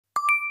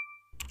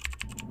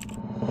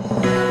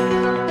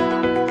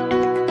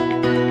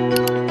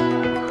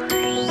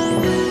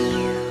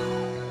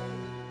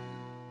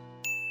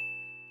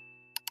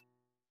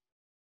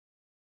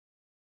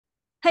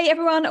Hey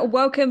everyone,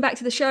 welcome back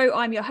to the show.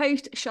 I'm your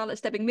host, Charlotte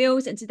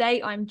Stebbing-Mills, and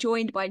today I'm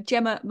joined by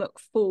Gemma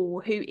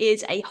Mcfall, who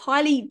is a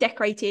highly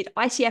decorated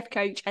ICF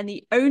coach and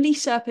the only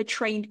SIRPA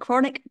trained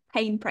chronic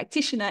pain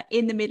practitioner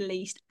in the Middle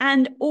East,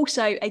 and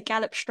also a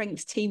Gallup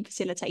Strengths team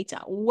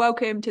facilitator.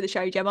 Welcome to the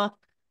show, Gemma.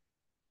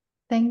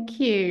 Thank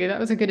you. That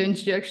was a good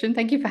introduction.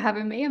 Thank you for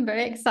having me. I'm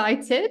very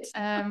excited.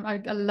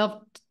 I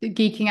loved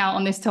geeking out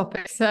on this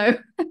topic, so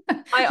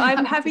I'm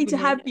I'm happy to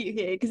happy be to here.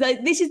 have you here because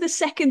this is the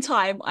second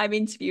time I'm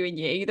interviewing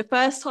you. The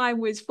first time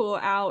was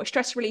for our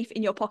Stress Relief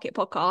in Your Pocket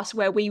podcast,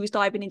 where we was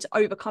diving into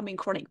overcoming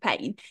chronic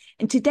pain.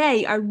 And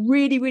today I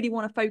really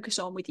want to focus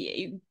on with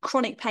you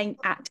chronic pain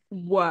at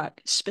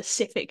work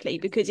specifically,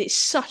 because it's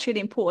such an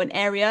important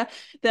area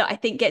that I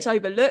think gets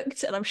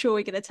overlooked. And I'm sure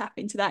we're going to tap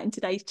into that in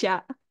today's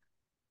chat.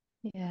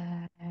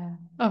 Yeah.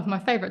 Oh, my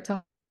favorite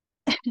topic.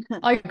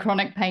 I have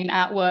chronic pain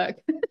at work,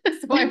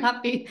 so I'm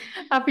happy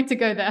to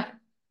go there.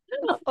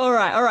 All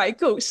right,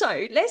 cool.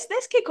 So let's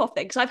kick off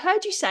then, because I've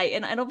heard you say,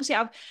 and obviously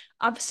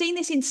I've seen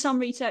this in some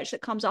research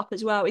that comes up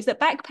as well, is that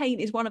back pain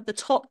is one of the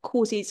top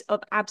causes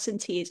of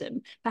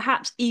absenteeism,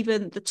 perhaps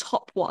even the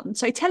top one.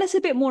 So tell us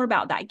a bit more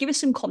about that. Give us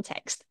some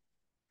context.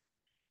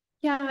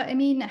 Yeah, I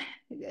mean,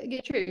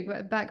 it's true.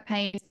 Back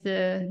pain is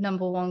the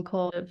number one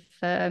cause of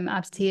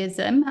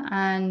absenteeism,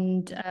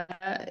 and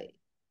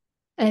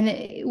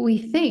we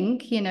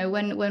think,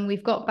 when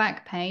we've got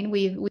back pain,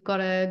 we've got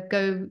to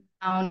go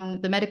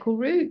down the medical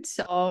route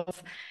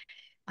of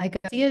I go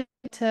see a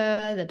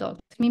doctor, the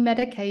doctor gives me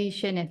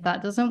medication. If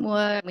that doesn't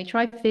work, we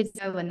try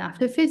physio, and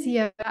after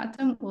physio, that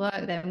doesn't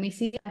work, then we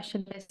see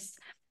specialists,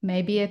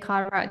 maybe a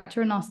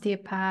chiropractor, an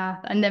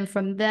osteopath, and then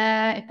from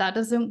there, if that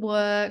doesn't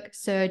work,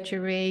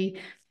 surgery.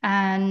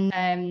 And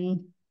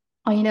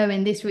I know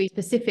in this read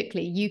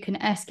specifically, you can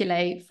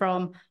escalate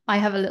from I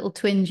have a little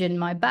twinge in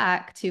my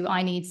back to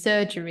I need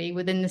surgery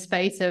within the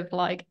space of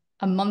like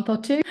a month or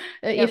two,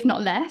 Yep. if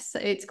not less.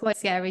 It's quite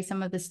scary,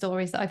 some of the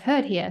stories that I've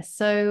heard here.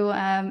 So,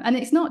 and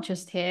it's not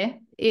just here.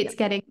 Yep.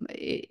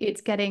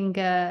 It's getting,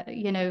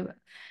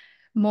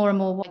 more and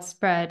more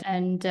widespread,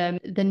 and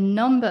the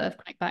number of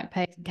chronic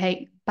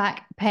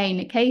back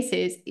pain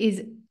cases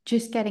is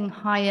just getting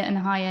higher and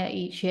higher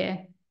each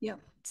year. Yep.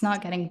 It's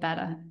not getting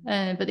better,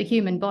 but the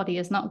human body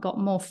has not got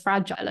more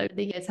fragile over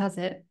the years, has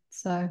it?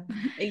 So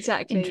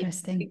Exactly.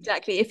 interesting.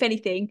 Exactly. If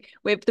anything,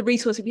 with the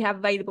resources we have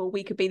available,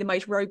 we could be the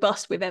most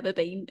robust we've ever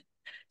been.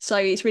 So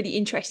it's really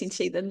interesting to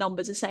see the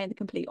numbers are saying the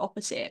complete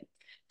opposite.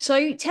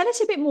 So tell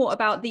us a bit more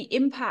about the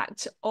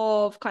impact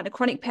of kind of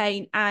chronic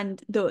pain and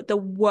the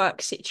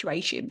work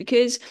situation,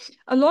 because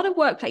a lot of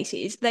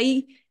workplaces,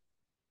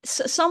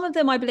 some of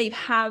them, I believe,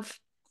 have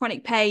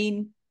chronic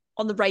pain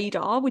on the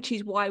radar, which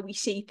is why we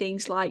see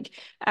things like,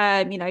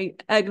 ergonomic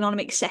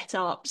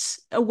setups,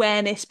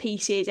 awareness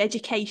pieces,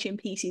 education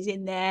pieces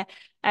in there.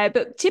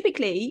 But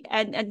typically,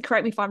 and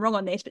correct me if I'm wrong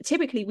on this, but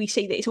typically we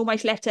see that it's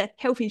almost left to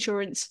health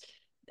insurance,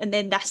 and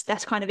then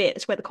that's kind of it.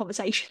 That's where the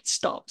conversation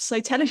stops. So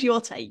tell us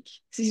your take.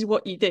 This is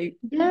what you do.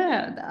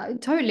 Yeah,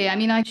 totally. I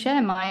mean, I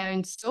share my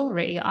own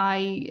story.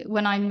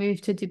 When I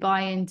moved to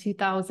Dubai in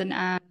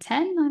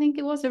 2010, I think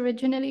it was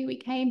originally we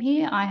came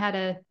here, I had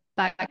a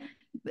back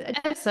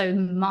so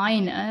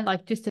minor,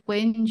 like just a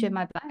twinge in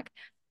my back.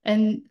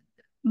 And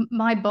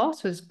my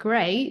boss was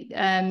great.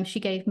 She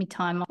gave me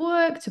time off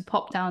work to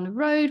pop down the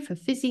road for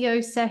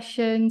physio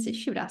sessions.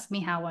 She would ask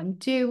me how I'm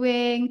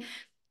doing.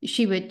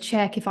 She would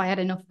check if I had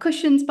enough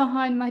cushions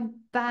behind my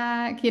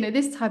back,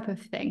 this type of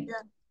thing.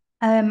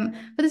 But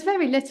there's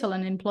very little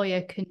an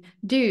employer can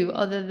do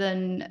other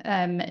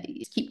than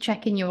keep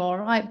checking you're all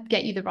right,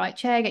 get you the right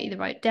chair, get you the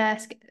right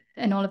desk,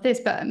 and all of this.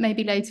 But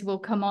maybe later we'll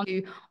come on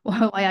to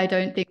why I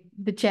don't think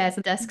the chairs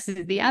and desks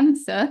is the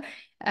answer.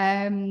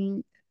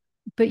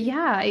 But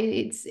yeah,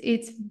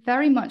 it's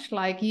very much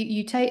like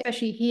you take,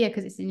 especially here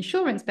because it's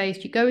insurance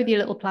based, you go with your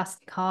little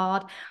plastic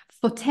card.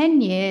 For 10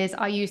 years,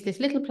 I used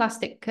this little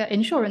plastic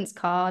insurance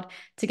card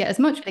to get as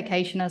much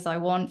medication as I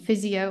want,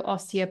 physio,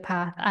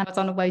 osteopath, and I was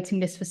on a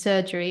waiting list for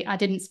surgery. I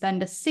didn't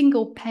spend a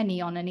single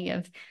penny on any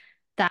of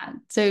that.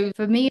 So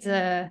for me,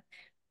 as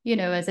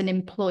an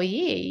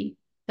employee,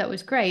 that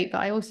was great.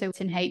 But I also was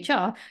in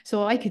HR,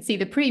 so I could see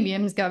the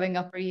premiums going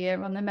up a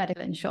year on the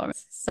medical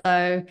insurance.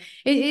 So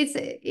it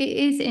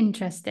is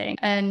interesting.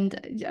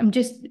 And I'm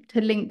just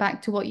to link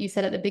back to what you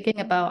said at the beginning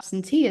about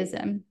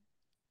absenteeism.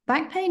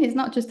 Back pain is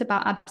not just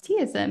about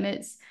absenteeism,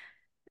 it's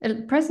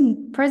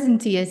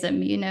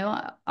presenteeism.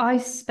 I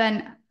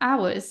spent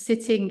hours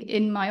sitting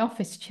in my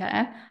office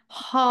chair,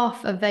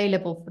 half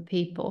available for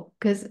people,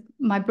 because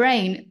my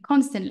brain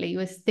constantly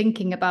was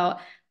thinking about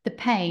the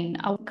pain.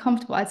 I was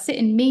comfortable. I'd sit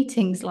in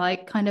meetings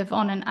like kind of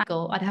on an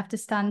angle. I'd have to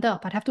stand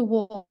up. I'd have to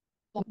walk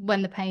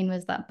when the pain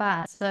was that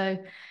bad. So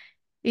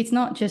it's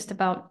not just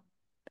about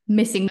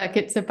missing work,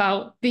 it's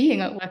about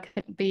being at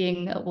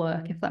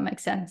work, if that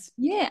makes sense.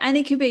 Yeah, and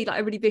it can be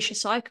like a really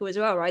vicious cycle as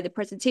well, right? The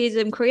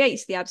presenteeism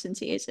creates the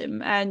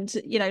absenteeism. And,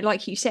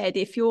 like you said,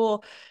 if you're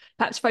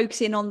perhaps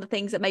focusing on the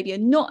things that maybe are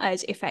not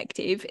as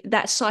effective,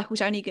 that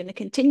cycle's only going to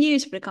continue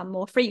to become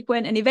more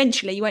frequent. And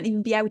eventually you won't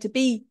even be able to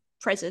be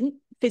present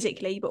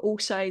physically, but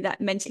also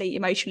that mentally,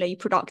 emotionally,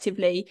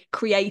 productively,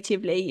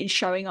 creatively, and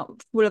showing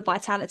up full of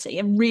vitality.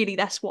 And really,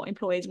 that's what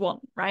employers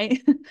want, right?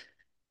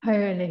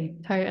 Totally,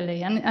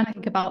 totally. And I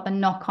think about the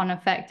knock-on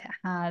effect it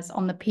has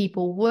on the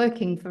people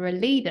working for a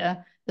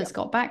leader that's Yep.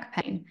 got back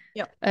pain.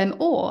 Yep.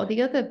 Or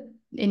the other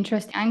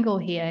interesting angle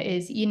here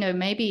is,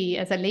 maybe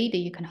as a leader,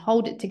 you can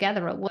hold it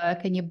together at work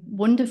and you're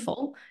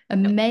wonderful,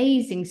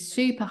 amazing,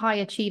 super high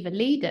achiever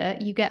leader.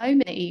 You get home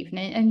in the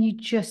evening and you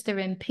just are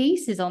in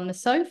pieces on the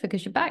sofa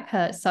because your back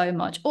hurts so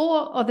much,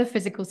 or other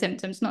physical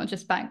symptoms, not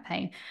just back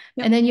pain.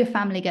 Yep. And then your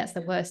family gets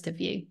the worst of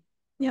you.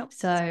 Yep.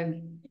 So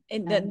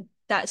and then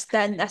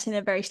that's in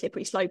a very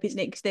slippery slope, isn't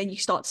it? Because then you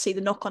start to see the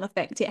knock-on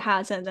effect it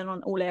has, and then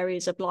on all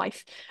areas of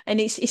life.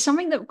 And it's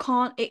something that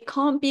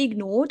can't be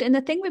ignored. And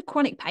the thing with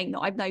chronic pain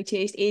that I've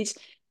noticed is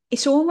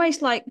it's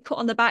almost like put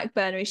on the back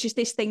burner. It's just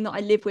this thing that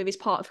I live with, is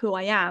part of who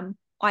I am.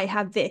 I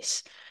have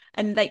this.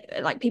 And they,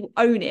 like, people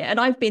own it. And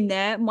I've been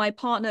there. My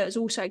partner has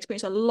also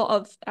experienced a lot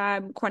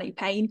of chronic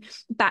pain,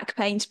 back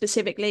pain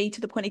specifically,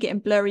 to the point of getting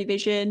blurry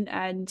vision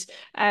and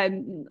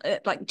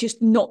like just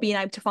not being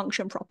able to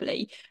function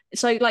properly.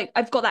 So like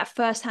I've got that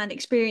firsthand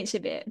experience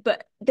of it,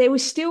 but there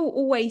was still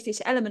always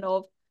this element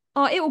of,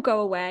 oh, it will go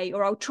away,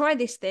 or I'll try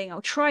this thing,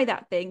 I'll try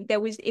that thing.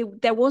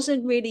 There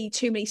wasn't really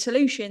too many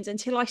solutions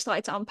until I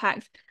started to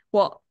unpack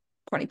what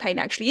chronic pain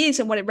actually is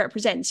and what it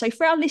represents. So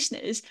for our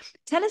listeners,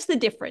 tell us the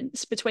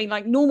difference between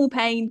like normal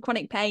pain,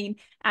 chronic pain,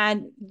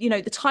 and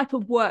the type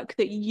of work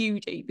that you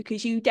do,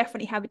 because you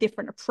definitely have a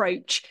different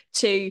approach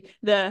to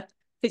the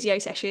physio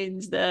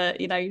sessions,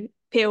 the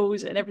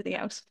pills and everything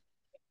else.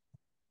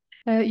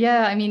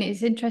 Yeah, I mean,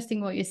 it's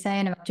interesting what you're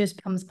saying about just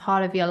becomes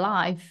part of your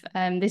life.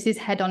 This is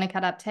hedonic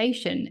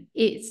adaptation.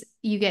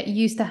 You get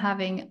used to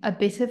having a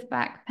bit of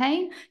back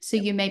pain, so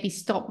you maybe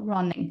stop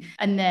running,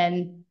 and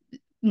then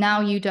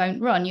now you don't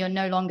run, you're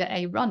no longer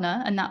a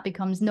runner, and that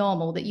becomes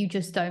normal, that you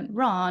just don't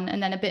run.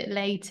 And then a bit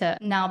later,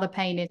 now the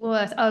pain is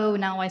worse. Oh,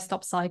 now I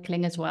stop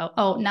cycling as well.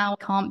 Oh, now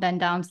I can't bend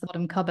down to the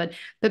bottom cupboard.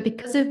 But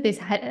because of this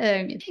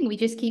thing, we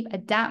just keep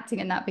adapting,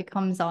 and that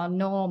becomes our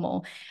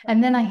normal.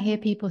 And then I hear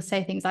people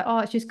say things like, oh,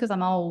 it's just because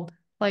I'm old.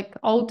 Like,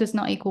 old does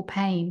not equal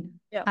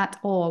pain at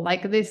all.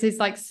 Like, this is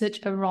like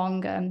such a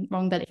wrong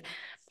belief.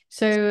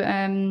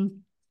 So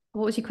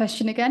what was your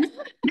question again?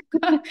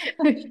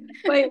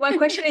 My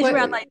question is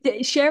around like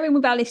sharing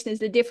with our listeners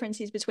the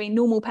differences between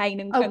normal pain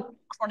and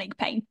chronic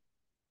pain.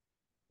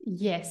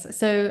 Yes.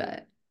 So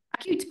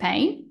acute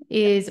pain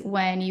is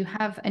when you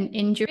have an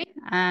injury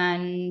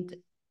and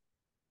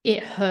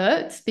it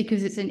hurts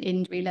because it's an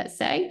injury, let's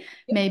say.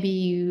 Maybe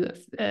you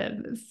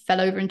fell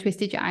over and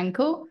twisted your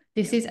ankle.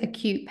 This is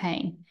acute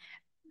pain.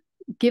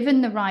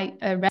 Given the right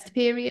rest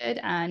period,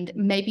 and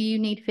maybe you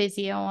need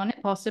physio on it,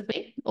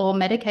 possibly, or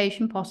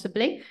medication,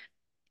 possibly,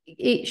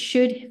 it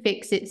should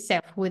fix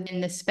itself within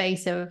the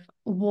space of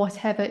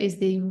whatever is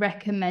the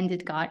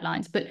recommended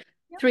guidelines, but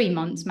 3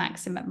 months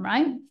maximum,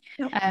 right?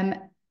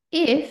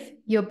 If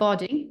your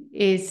body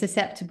is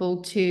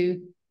susceptible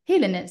to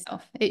healing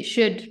itself, it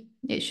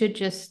should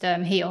just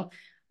heal.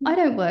 I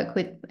don't work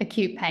with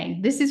acute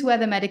pain. This is where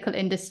the medical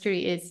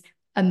industry is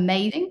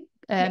amazing.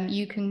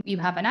 You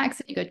have an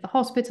accident, you go to the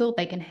hospital,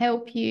 they can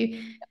help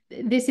you.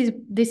 This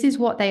is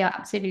what they are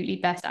absolutely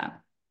best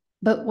at.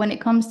 But when it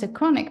comes to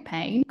chronic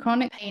pain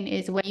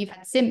is where you've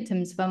had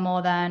symptoms for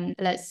more than,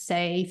 let's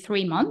say,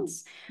 3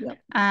 months.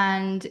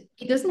 And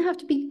it doesn't have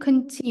to be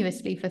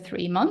continuously for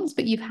 3 months,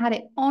 but you've had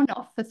it on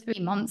off for 3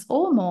 months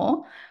or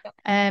more,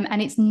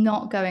 and it's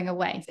not going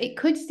away. It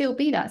could still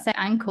be that, say,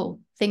 ankle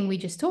thing we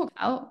just talked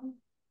about,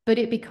 but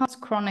it becomes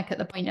chronic at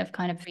the point of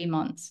kind of 3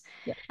 months.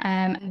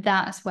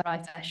 That's where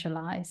I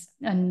specialize.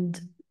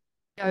 And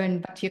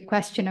going back to your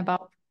question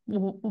about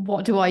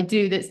what do I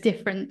do that's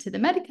different to the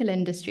medical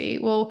industry?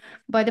 Well,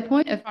 by the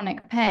point of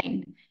chronic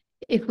pain,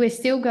 if we're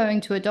still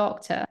going to a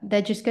doctor,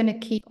 they're just going to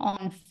keep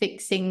on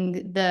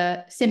fixing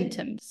the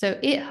symptoms. So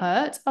it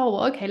hurts.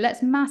 Oh, okay,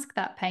 let's mask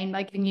that pain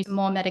by giving you some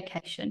more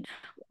medication.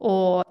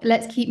 Or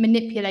let's keep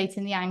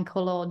manipulating the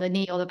ankle or the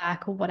knee or the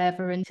back or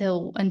whatever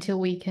until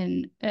we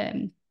can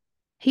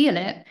heal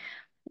it.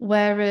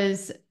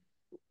 Whereas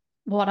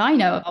what I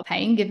know about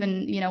pain,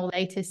 given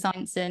latest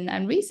science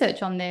and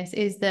research on this,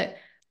 is that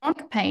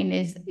chronic pain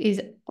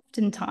is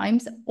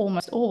oftentimes,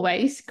 almost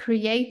always,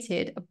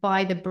 created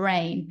by the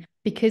brain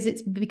because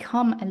it's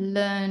become a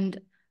learned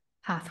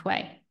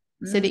pathway.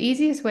 So the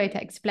easiest way to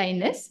explain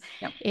this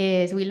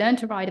is we learn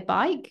to ride a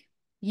bike.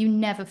 You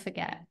never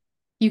forget.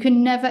 You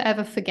can never,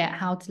 ever forget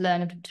how to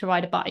learn to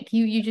ride a bike.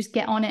 You just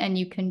get on it and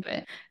you can do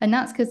it. And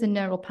that's because the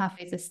neural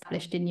pathway is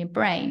established in your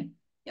brain.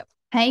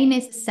 Pain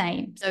is the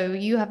same. So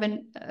you have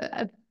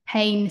a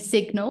pain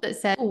signal that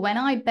says, oh, when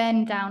I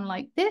bend down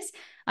like this,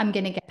 I'm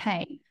going to get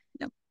pain.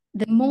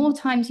 The more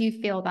times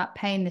you feel that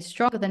pain, the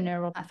stronger the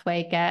neural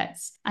pathway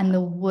gets and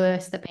the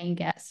worse the pain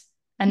gets.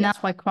 And that's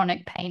why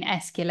chronic pain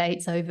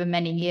escalates over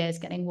many years,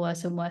 getting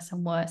worse and worse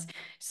and worse.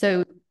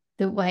 So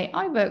the way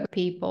I work with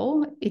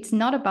people, it's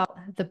not about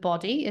the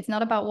body. It's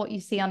not about what you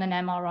see on an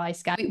MRI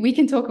scan. We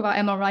can talk about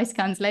MRI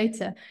scans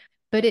later,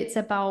 but it's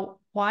about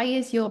why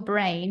is your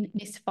brain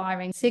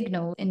misfiring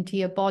signals into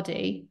your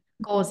body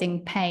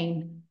causing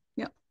pain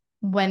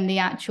when the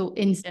actual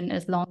incident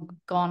is long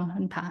gone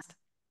and past?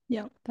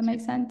 Yeah. That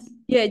makes sense?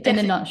 Yeah, In a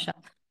definitely.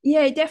 nutshell.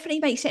 Yeah, it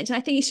definitely makes sense. And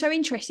I think it's so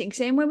interesting because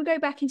then when we go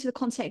back into the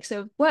context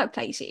of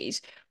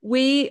workplaces,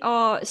 we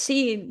are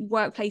seeing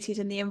workplaces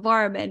and the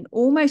environment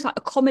almost like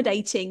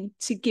accommodating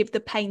to give the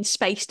pain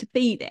space to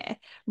be there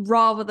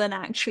rather than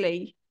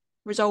actually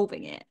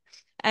resolving it.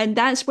 And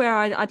that's where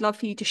I'd love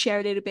for you to share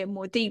a little bit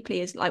more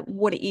deeply as like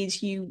what it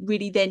is you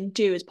really then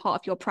do as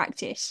part of your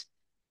practice.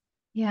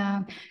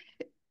 Yeah.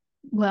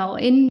 Well,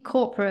 in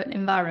corporate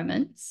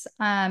environments,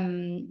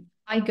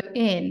 I go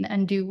in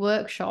and do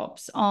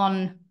workshops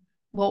on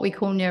what we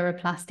call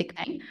neuroplastic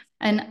pain.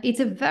 And it's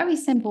a very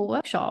simple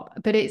workshop,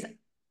 but it's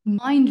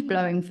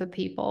mind-blowing for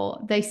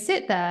people. They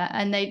sit there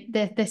and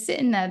they're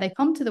sitting there, they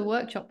come to the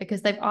workshop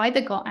because they've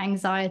either got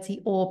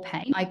anxiety or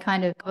pain. I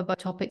kind of cover both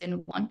topics in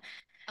one.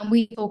 And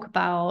we talk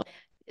about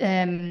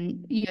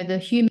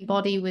the human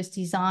body was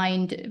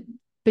designed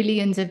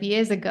billions of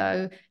years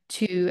ago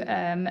to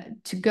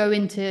go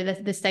into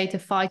the state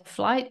of fight or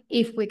flight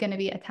if we're going to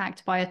be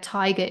attacked by a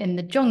tiger in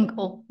the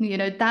jungle.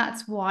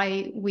 That's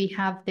why we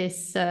have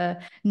this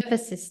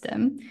nervous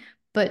system.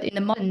 But in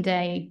the modern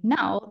day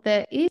now,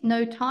 there is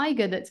no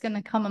tiger that's going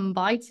to come and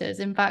bite us.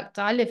 In fact,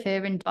 I live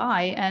here in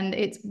Dubai, and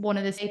it's one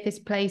of the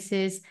safest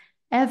places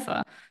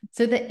ever.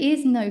 So there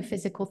is no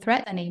physical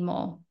threat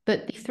anymore,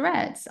 but the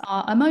threats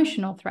are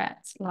emotional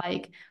threats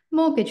like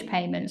mortgage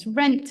payments,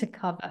 rent to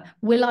cover,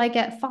 will I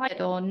get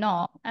fired or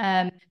not?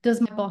 Does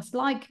my boss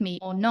like me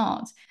or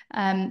not?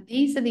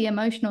 These are the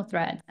emotional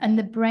threats, and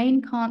the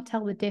brain can't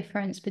tell the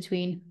difference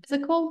between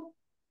physical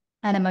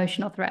and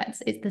emotional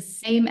threats. It's the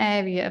same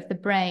area of the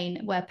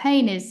brain where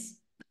pain is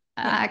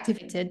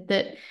activated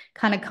that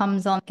kind of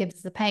comes on,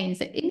 gives the pain.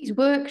 So in these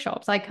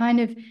workshops, I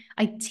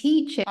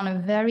teach it on a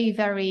very,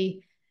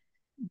 very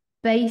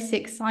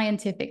basic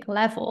scientific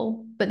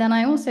level, but then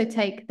I also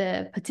take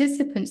the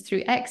participants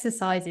through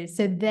exercises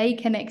so they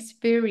can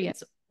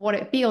experience what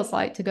it feels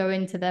like to go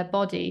into their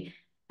body.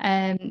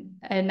 And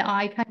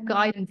I kind of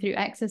guide them through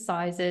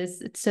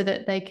exercises so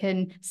that they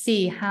can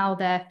see how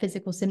their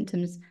physical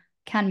symptoms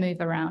can move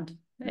around.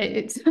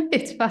 It's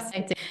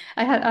fascinating.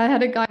 I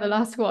had a guy, the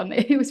last one,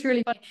 it was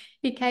really funny.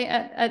 He came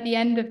at the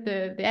end of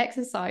the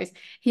exercise,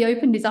 he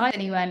opened his eyes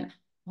and he went,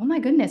 oh my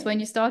goodness, when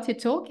you started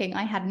talking,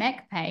 I had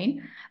neck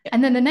pain.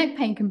 And then the neck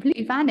pain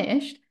completely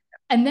vanished.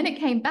 And then it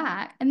came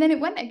back and then it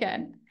went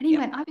again. And he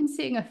went, I've been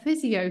seeing a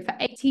physio for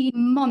 18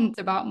 months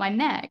about my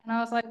neck. And I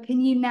was like,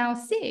 can you now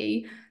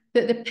see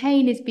that the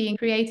pain is being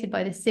created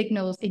by the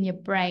signals in your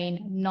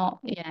brain, not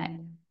yet?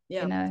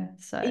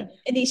 So and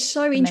it's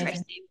so amazing.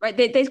 interesting, right?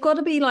 There's got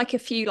to be like a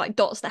few like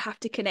dots that have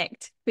to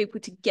connect people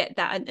to get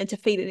that and to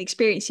feel and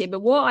experience it. But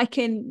what I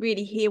can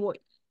really hear what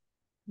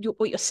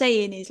you're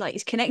saying is like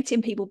it's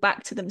connecting people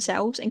back to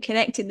themselves and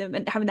connecting them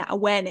and having that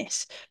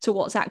awareness to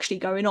what's actually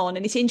going on.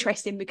 And it's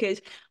interesting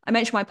because I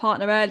mentioned my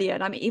partner earlier,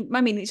 and I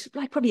mean it's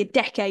like probably a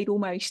decade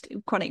almost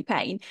of chronic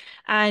pain,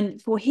 and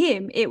for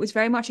him it was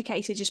very much a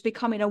case of just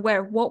becoming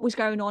aware of what was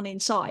going on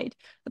inside,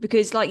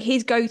 because like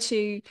his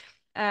go-to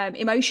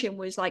emotion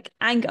was like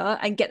anger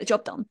and get the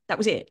job done. That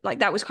was it. Like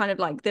that was kind of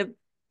like the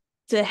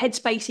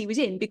headspace he was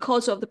in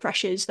because of the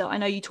pressures that I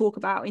know you talk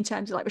about in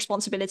terms of like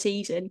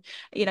responsibilities and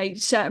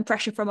certain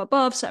pressure from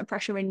above, certain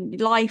pressure in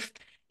life.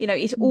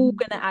 It's all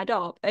going to add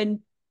up. And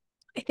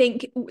I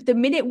think the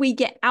minute we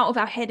get out of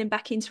our head and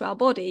back into our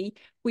body,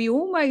 we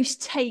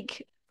almost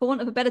take, for want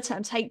of a better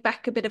term, take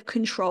back a bit of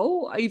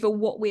control over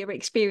what we're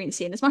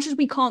experiencing. As much as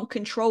we can't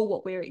control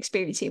what we're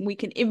experiencing, we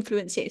can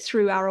influence it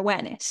through our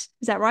awareness.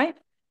 Is that right?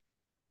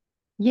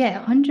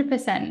 Yeah,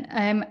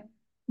 100%.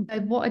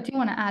 But what I do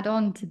want to add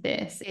on to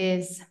this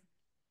is,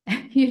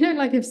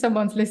 like if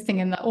someone's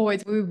listening and they're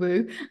always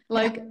woo-woo,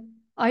 like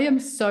I am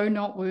so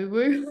not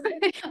woo-woo.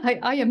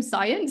 I am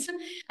science.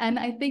 And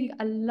I think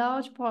a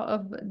large part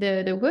of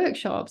the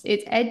workshops,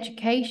 it's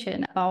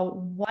education about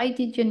why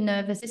did your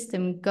nervous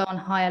system go on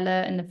high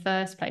alert in the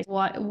first place?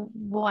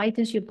 Why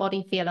does your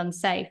body feel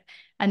unsafe?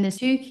 And there's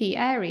two key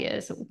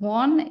areas.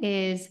 One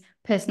is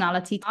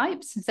personality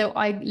types. So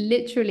I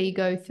literally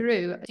go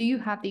through, do you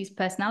have these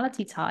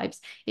personality types?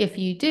 If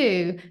you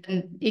do,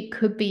 then it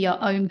could be your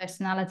own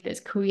personality that's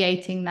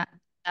creating that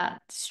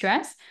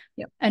stress.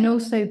 And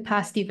also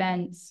past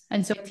events.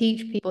 And so I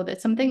teach people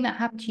that something that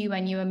happened to you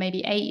when you were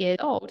maybe 8 years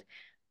old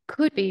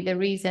could be the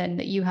reason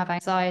that you have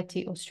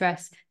anxiety or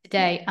stress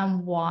today,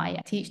 and why.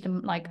 I teach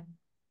them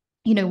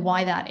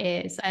why that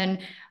is. And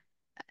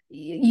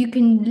you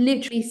can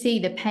literally see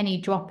the penny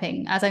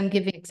dropping as I'm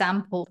giving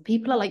examples.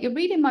 People are like, you're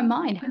reading my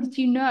mind. How did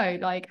you know?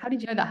 Like, how did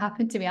you know that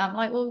happened to me? I'm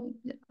like, well,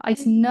 I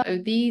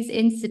know these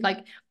instant,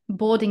 like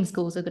boarding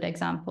schools are a good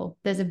example.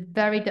 There's a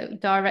very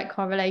direct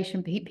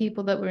correlation.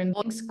 People that were in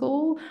boarding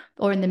school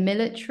or in the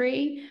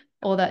military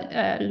or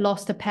that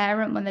lost a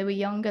parent when they were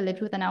younger,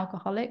 lived with an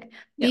alcoholic.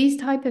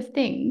 These type of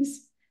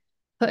things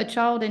put a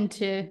child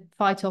into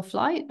fight or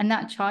flight, and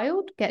that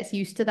child gets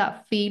used to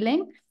that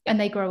feeling and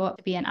they grow up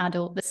to be an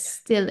adult that's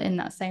still in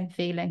that same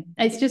feeling.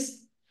 It's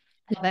just,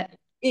 I love it.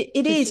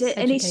 It Just is,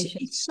 and education.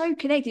 it's so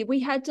connected.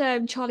 We had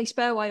Charlie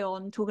Spurway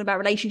on talking about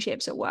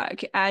relationships at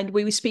work, and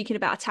we were speaking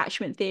about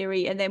attachment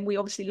theory, and then we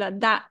obviously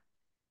learned that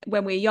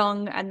when we're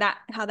young and that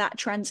how that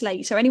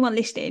translates. So anyone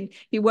listening,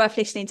 it'd be worth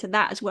listening to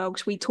that as well,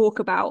 because we talk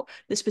about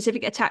the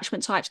specific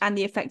attachment types and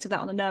the effect of that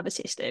on the nervous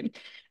system.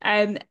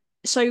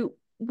 So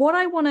what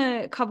I want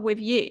to cover with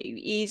you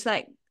is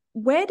like,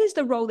 where does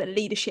the role that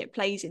leadership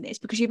plays in this?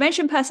 Because you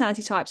mentioned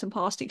personality types and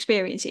past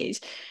experiences,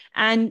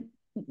 and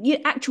your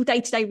actual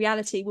day-to-day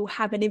reality will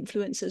have an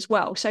influence as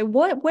well. So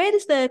where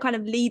does the kind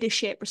of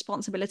leadership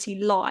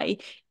responsibility lie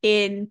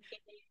in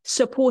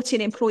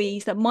supporting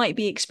employees that might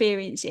be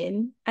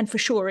experiencing, and for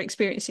sure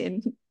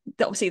experiencing,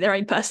 obviously their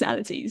own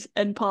personalities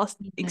and past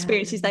Yeah.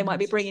 experiences they might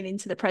be bringing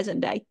into the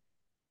present day?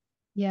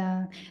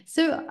 Yeah.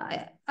 So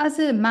as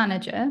a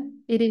manager,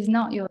 it is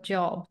not your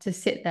job to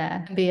sit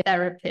there and be a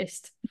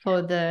therapist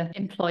for the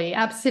employee.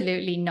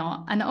 Absolutely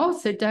not. And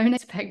also don't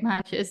expect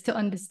managers to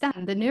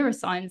understand the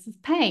neuroscience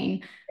of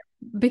pain,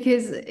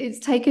 because it's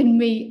taken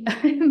me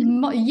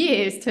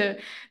years to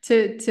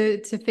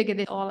figure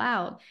this all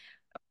out.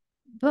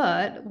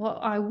 But what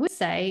I would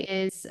say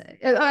is,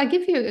 I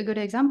give you a good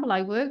example.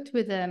 I worked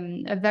with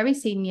a very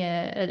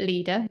senior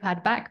leader who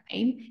had back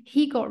pain.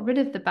 He got rid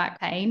of the back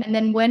pain. And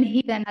then when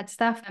he then had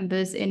staff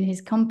members in his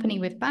company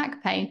with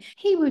back pain,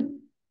 he would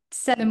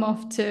send them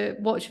off to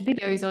watch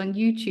videos on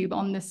YouTube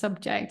on the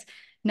subject.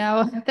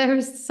 Now, there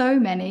is so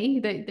many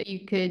that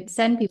you could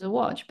send people to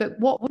watch, but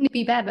what wouldn't it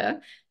be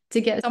better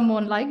to get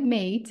someone like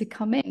me to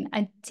come in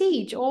and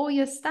teach all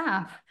your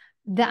staff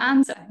the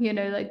answer?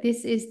 Like,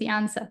 this is the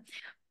answer.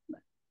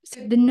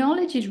 So the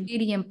knowledge is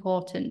really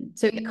important.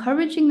 So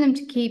encouraging them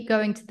to keep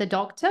going to the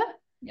doctor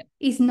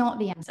is not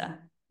the answer.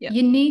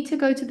 You need to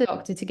go to the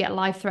doctor to get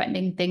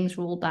life-threatening things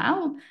ruled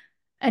out.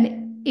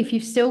 And if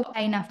you've still got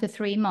pain after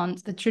 3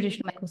 months, the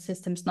traditional medical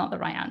system is not the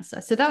right answer.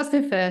 So that's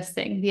the first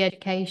thing, the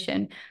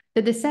education.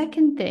 But the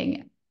second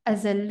thing,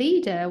 as a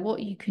leader,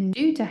 what you can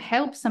do to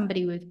help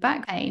somebody with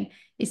back pain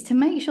is to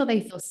make sure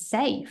they feel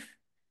safe.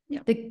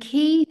 The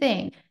key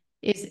thing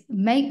is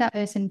make that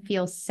person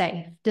feel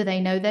safe. Do they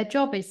know their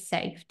job is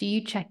safe? Do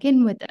you check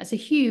in with them as a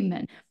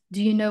human?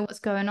 Do you know what's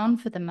going on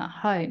for them at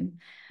home?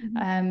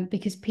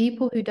 Because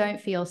people who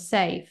don't feel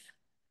safe,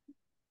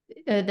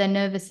 their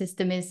nervous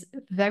system is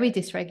very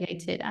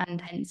dysregulated and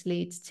hence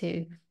leads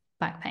to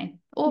back pain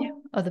or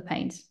other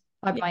pains,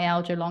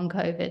 fibromyalgia, long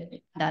COVID,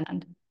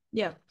 and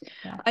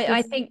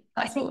I think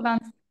sort of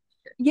answer.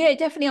 Yeah, it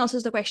definitely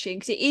answers the question,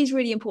 because it is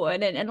really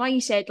important. And like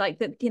you said, like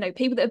that,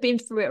 people that have been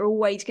through it are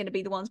always going to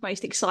be the ones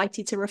most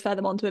excited to refer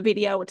them onto a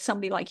video or to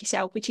somebody like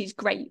yourself, which is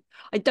great.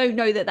 I don't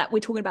know that we're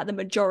talking about the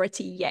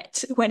majority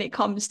yet when it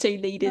comes to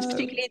leaders,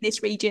 particularly in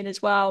this region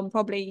as well, and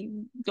probably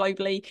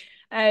globally.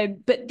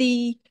 But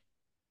the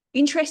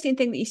interesting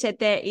thing that you said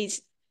there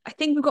is, I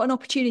think we've got an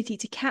opportunity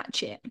to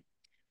catch it.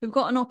 We've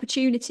got an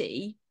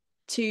opportunity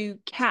to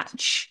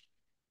catch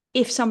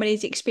if somebody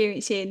is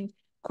experiencing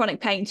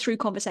chronic pain through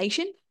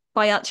conversation,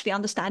 by actually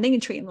understanding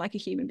and treating them like a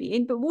human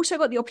being. But we've also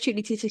got the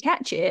opportunity to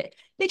catch it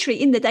literally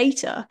in the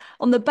data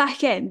on the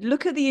back end.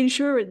 Look at the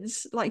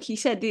insurance, like you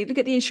said, look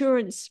at the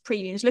insurance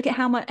premiums, look at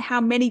how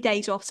many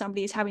days off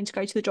somebody is having to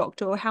go to the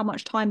doctor, or how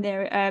much time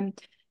they're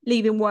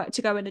leaving work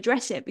to go and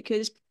address it.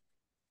 Because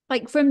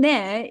like from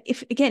there,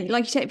 if again,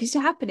 like you said, if it's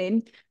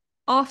happening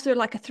after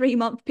like a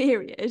 3-month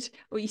period,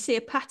 or you see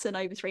a pattern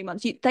over 3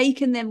 months, they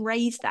can then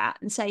raise that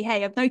and say,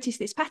 hey, I've noticed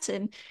this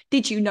pattern.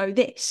 Did you know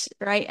this?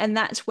 Right. And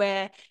that's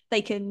where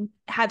they can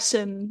have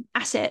some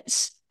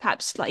assets,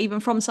 perhaps like even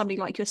from somebody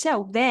like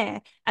yourself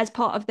there as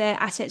part of their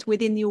assets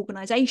within the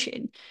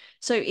organization.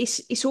 So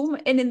it's all,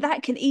 and then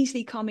that can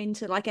easily come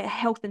into like a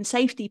health and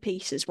safety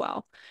piece as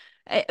well.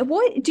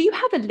 What do you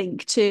have a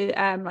link to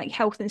like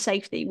health and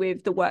safety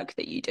with the work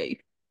that you do?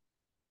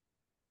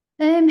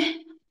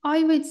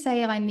 I would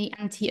say I'm the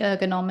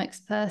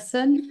anti-ergonomics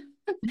person.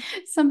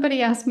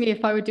 Somebody asked me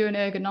if I would do an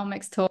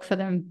ergonomics talk for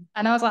them,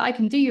 and I was like, I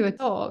can do you a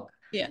talk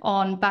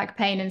on back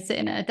pain and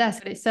sitting at a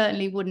desk, but it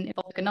certainly wouldn't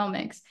involve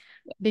ergonomics,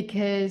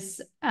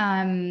 because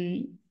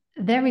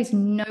there is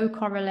no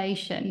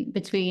correlation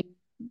between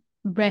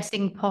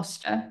resting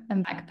posture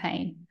and back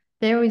pain.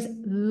 There is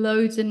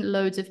loads and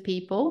loads of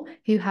people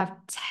who have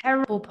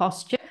terrible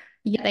posture,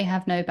 yet they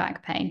have no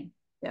back pain.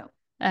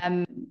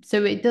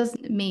 So it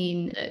doesn't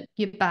mean that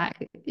your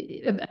back,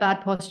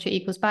 bad posture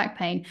equals back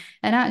pain.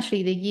 And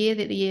actually, the year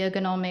that the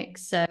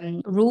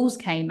ergonomics rules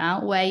came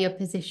out, where your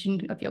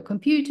position of your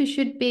computer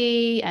should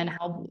be, and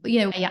how, where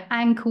your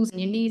ankles and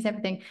your knees,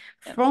 everything,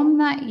 from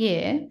that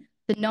year,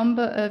 the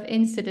number of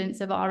incidents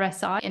of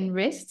RSI in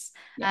wrists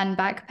and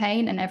back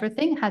pain and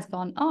everything has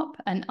gone up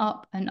and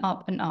up and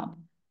up and up.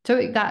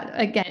 So that,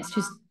 again, it's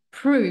just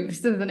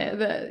proves, doesn't it,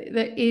 that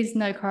there is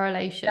no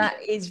correlation. That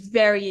is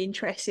very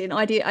interesting.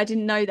 I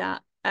didn't know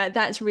that.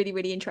 That's really,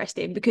 really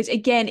interesting, because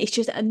again, it's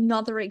just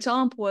another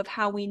example of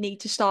how we need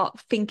to start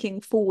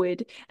thinking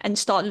forward and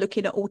start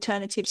looking at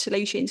alternative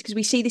solutions, because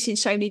we see this in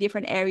so many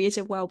different areas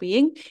of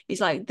well-being.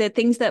 It's like the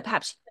things that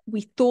perhaps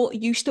we thought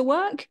used to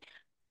work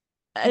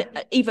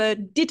either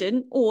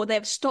didn't or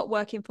they've stopped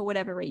working for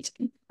whatever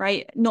reason,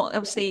 right? Not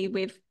obviously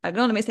with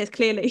anonymous, there's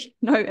clearly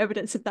no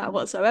evidence of that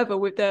whatsoever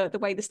with the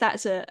way the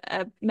stats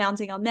are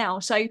mounting up now.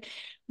 So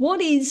what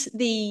is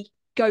the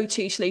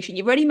go-to solution?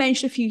 You've already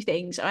mentioned a few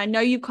things, and I know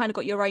you've kind of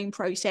got your own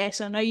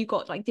process. I know you've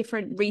got like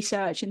different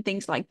research and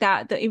things like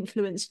that that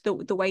influence the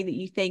way that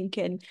you think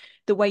and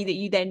the way that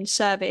you then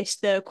service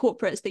the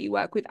corporates that you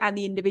work with and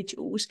the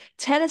individuals.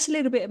 Tell us a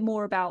little bit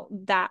more about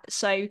that.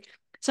 So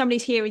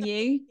somebody's hearing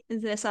you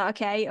and they're like,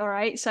 okay, all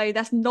right, so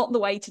that's not the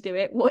way to do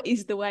it. What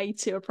is the way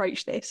to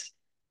approach this?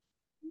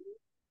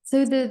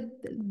 So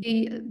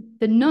the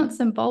nuts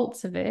and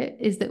bolts of it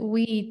is that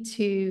we need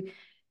to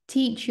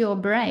teach your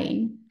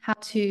brain how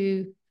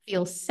to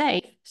feel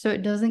safe so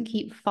it doesn't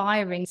keep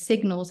firing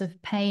signals of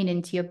pain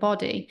into your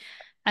body.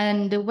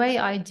 And the way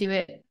I do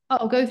it,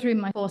 I'll go through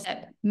my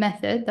 4-step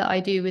method that I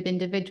do with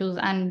individuals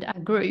and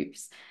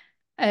groups,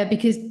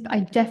 because I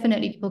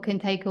definitely people can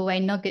take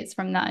away nuggets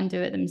from that and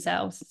do it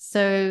themselves.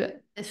 So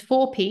there's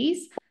 4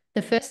 P's.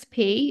 The first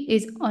P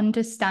is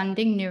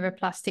understanding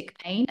neuroplastic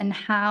pain and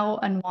how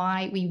and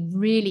why we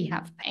really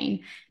have pain.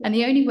 And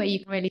the only way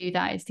you can really do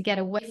that is to get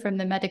away from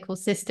the medical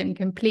system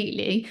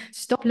completely,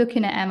 stop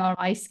looking at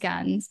MRI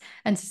scans,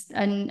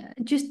 and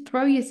just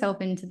throw yourself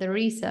into the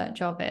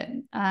research of it.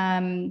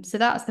 So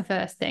that's the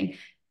first thing.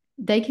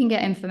 They can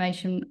get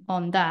information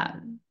on that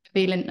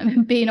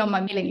being on my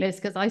mailing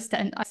list, because I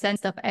send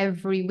stuff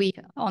every week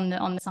on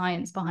the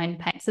science behind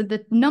pain. So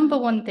the number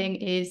one thing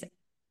is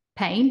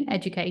pain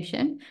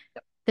education.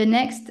 The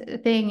next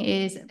thing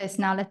is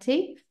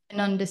personality, and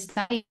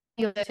understanding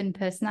your certain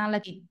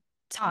personality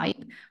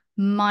type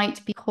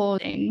might be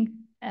causing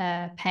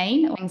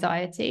pain or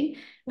anxiety.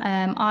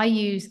 I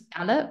use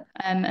Gallup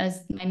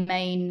as my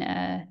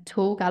main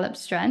tool, Gallup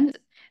Strength.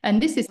 And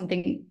this is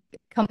something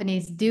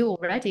companies do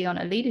already on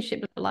a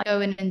leadership level. I go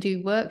in and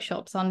do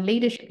workshops on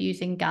leadership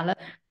using Gallup.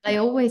 They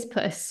always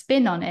put a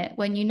spin on it.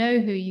 When you know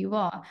who you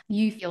are,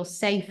 you feel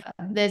safer.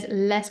 There's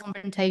less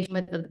confrontation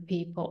with other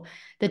people.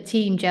 The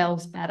team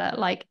gels better.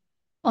 Like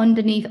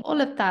underneath all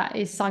of that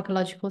is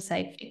psychological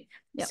safety.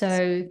 Yep.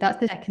 So that's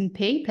the second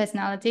P,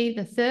 personality.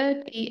 The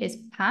third P is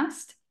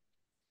past.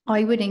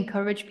 I would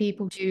encourage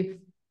people to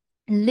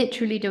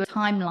literally do a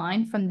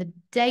timeline from the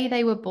day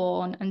they were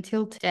born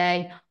until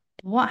today.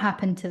 What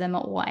happened to them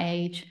at what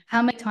age?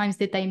 How many times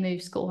did they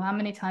move school? How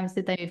many times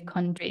did they move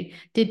country?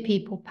 Did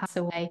people pass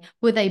away?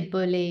 Were they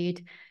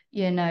bullied?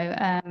 Did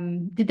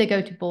they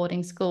go to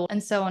boarding school?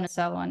 And so on and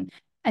so on.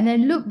 And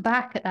then look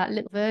back at that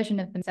little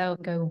version of themselves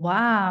and go,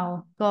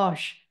 wow,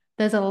 gosh,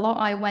 there's a lot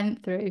I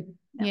went through.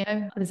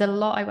 There's a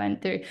lot I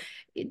went through.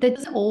 There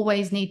doesn't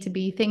always need to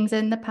be things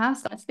in the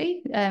past,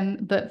 honestly.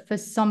 But for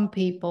some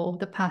people,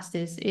 the past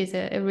is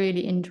a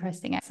really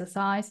interesting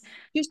exercise.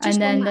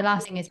 And then the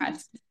last thing is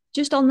rest.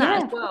 Just on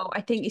that as well,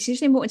 I think it's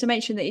just important to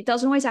mention that it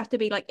doesn't always have to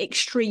be like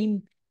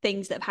extreme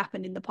things that have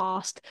happened in the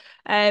past.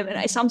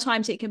 And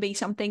sometimes it can be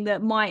something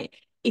that might,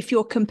 if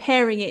you're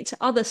comparing it to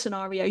other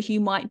scenarios,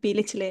 you might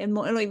belittle it and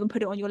not even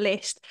put it on your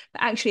list.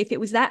 But actually, if it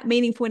was that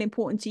meaningful and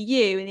important to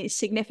you and it's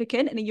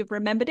significant and you've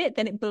remembered it,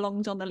 then it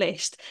belongs on the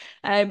list.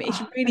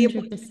 It's really 100%.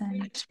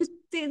 important.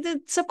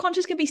 The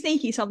subconscious can be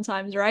sneaky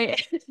sometimes,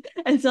 right?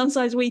 And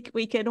sometimes we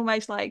can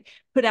almost like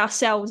put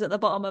ourselves at the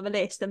bottom of a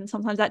list, and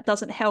sometimes that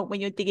doesn't help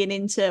when you're digging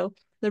into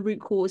the root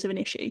cause of an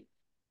issue.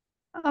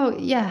 Oh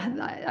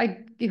yeah, I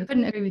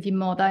couldn't agree with you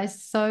more. That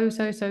is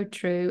so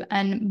true.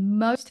 And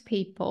most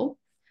people,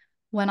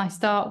 when I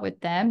start with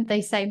them, they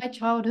say my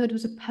childhood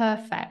was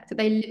perfect.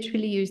 They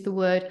literally use the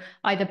word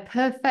either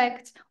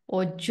perfect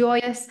or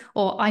joyous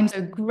or I'm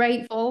so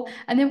grateful.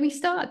 And then we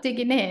start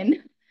digging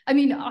in. I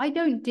mean, I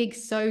don't dig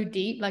so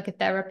deep like a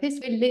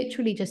therapist. We're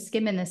literally just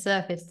skimming the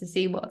surface to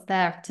see what's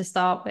there to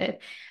start with.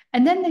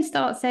 And then they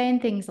start saying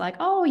things like,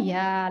 oh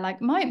yeah,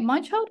 like my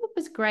childhood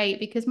was great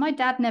because my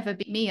dad never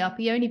beat me up.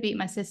 He only beat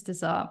my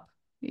sisters up.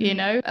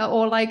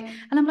 Or like,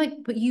 and I'm like,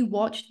 but you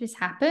watched this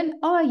happen?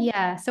 Oh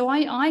yeah, so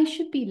I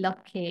should be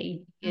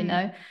lucky.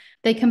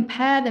 They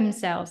compare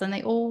themselves and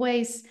they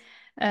always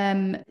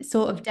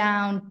sort of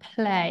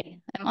downplay.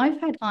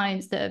 I've had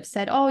clients that have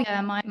said, oh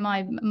yeah,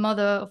 my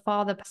mother or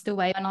father passed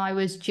away when I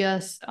was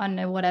just, I don't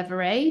know,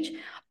 whatever age,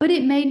 but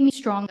it made me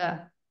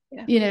stronger.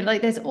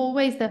 Like there's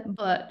always that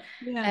but.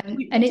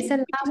 And it's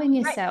allowing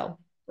yourself,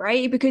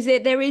 right? Because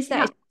there is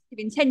that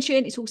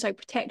intention, it's also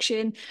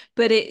protection,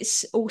 but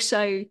it's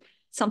also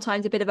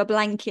sometimes a bit of a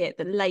blanket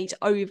that lays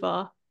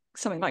over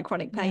something like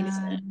chronic pain,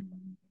 isn't it?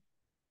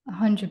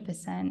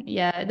 100%.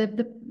 Yeah,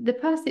 the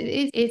past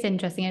is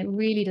interesting. It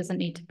really doesn't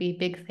need to be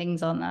big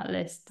things on that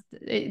list.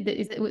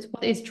 It's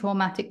what is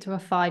traumatic to a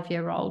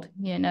 5-year-old.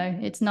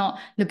 It's not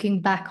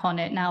looking back on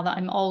it now that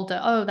I'm older.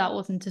 Oh, that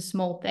wasn't a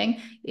small thing.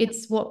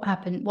 It's what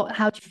happened.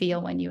 How do you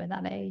feel when you were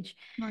that age?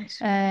 Nice.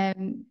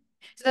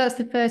 So that's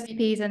the first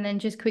P's, and then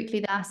just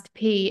quickly, the last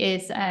P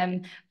is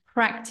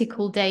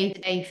practical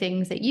day-to-day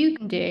things that you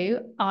can do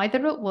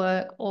either at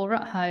work or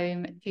at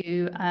home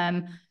to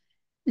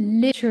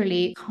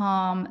literally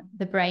calm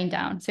the brain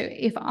down. So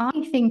if I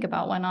think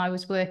about when I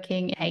was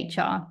working in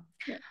HR,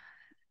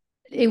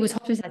 it was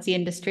hospitality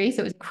industry,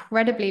 so it was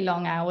incredibly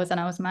long hours, and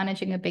I was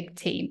managing a big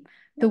team.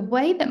 The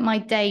way that my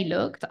day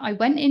looked, I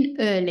went in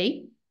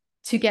early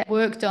to get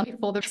work done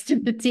before the rest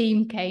of the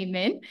team came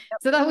in.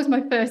 So that was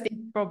my first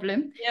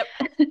problem.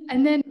 Yep.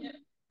 And then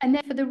and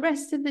then for the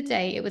rest of the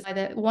day, it was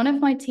either one of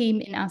my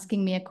team in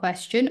asking me a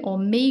question, or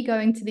me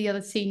going to the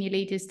other senior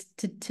leaders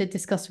to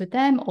discuss with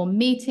them, or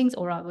meetings,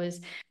 or I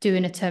was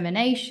doing a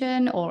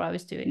termination, or I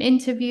was doing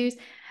interviews.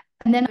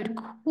 And then I would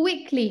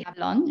quickly have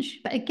lunch.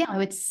 But again, I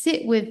would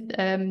sit with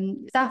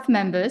staff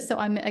members. So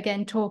I'm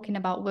again talking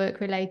about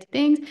work-related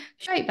things,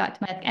 straight back to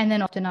my desk. And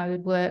then often I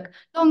would work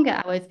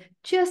longer hours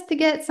just to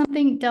get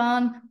something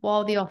done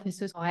while the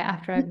office was quiet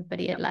after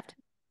everybody had left.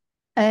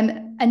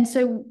 And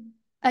so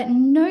at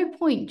no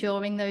point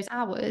during those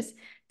hours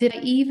did I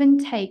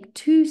even take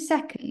 2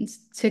 seconds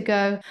to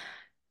go,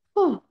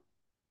 oh,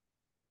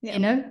 you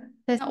know,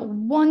 there's not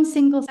one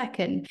single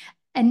second.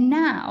 And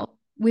now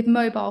with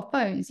mobile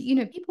phones, you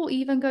know, people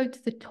even go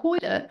to the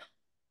toilet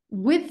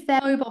with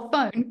their mobile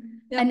phone.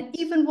 Yep. And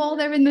even while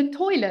they're in the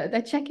toilet,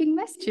 they're checking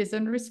messages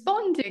and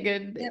responding.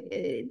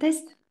 And there's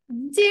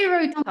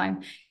zero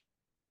time.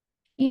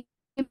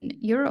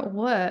 You're at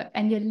work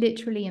and you're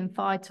literally in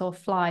fight or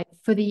flight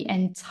for the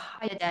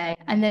entire day.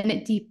 And then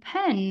it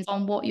depends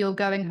on what you're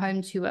going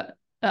home to at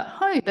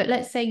home. But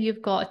let's say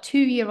you've got a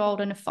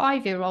 2-year-old and a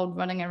 5-year-old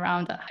running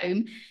around at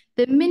home.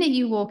 The minute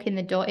you walk in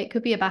the door, it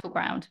could be a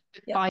battleground,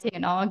 fighting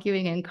and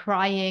arguing and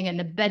crying and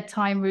a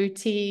bedtime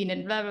routine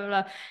and blah, blah,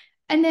 blah.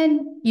 And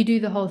then you do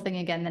the whole thing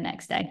again the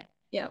next day.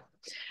 Yeah.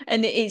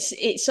 And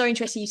it's so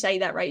interesting you say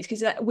that, right?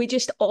 Because we're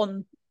just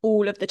on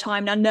all of the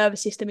time. Our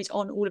nervous system is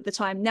on all of the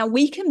time. Now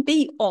we can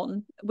be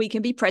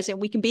present,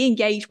 we can be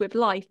engaged with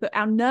life, but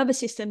our nervous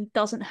system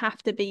doesn't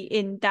have to be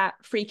in that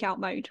freak out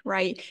mode,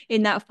 right?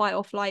 In that fight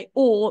or flight,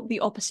 or the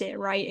opposite,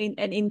 right? In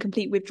an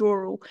incomplete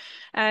withdrawal.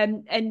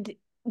 And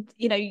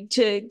you know,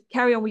 to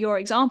carry on with your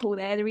example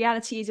there, the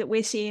reality is that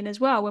we're seeing as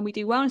well when we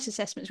do wellness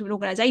assessments with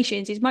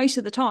organizations is most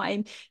of the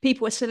time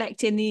people are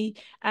selecting the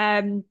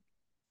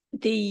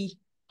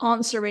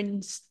answer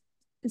in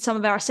some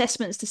of our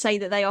assessments to say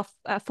that they are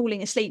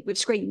falling asleep with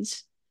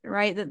screens,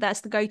 right?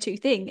 That's the go-to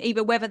thing,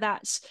 either whether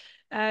that's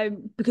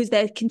because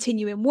they're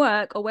continuing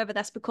work or whether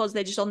that's because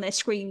they're just on their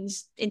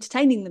screens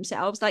entertaining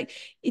themselves. Like,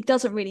 it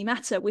doesn't really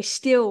matter. We're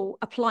still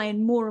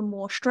applying more and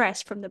more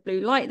stress from the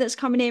blue light that's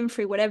coming in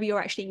through whatever you're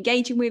actually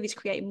engaging with. Is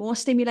creating more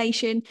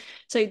stimulation.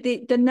 So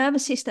the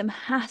nervous system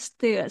has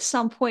to at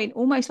some point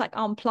almost like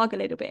unplug a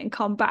little bit and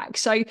come back.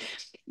 So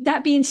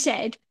that being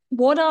said,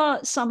 what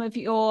are some of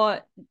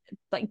your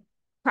like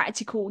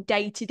practical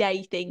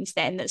day-to-day things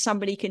then that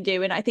somebody can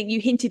do? And I think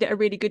you hinted at a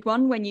really good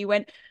one when you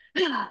went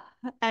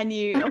and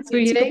you took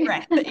a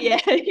breath. Yeah,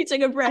 you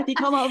took a breath, you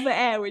come out of the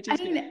air, which is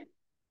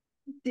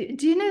good.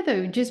 Do you know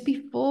though, just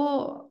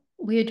before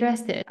we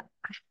addressed it,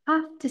 I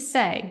have to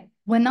say,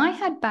 when I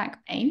had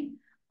back pain,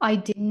 I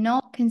did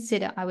not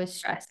consider I was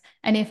stressed.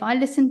 And if I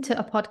listened to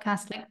a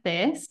podcast like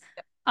this,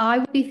 I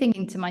would be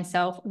thinking to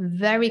myself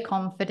very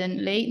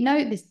confidently,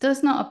 no, this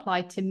does not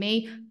apply to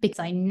me because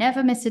I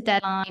never miss a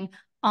deadline.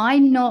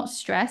 I'm not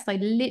stressed. I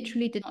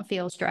literally did not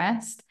feel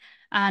stressed.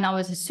 And I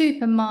was a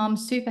super mom,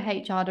 super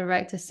HR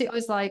director. So it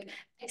was like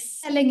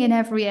excelling in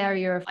every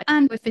area of life,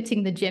 and we're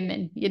fitting the gym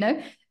in, you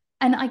know?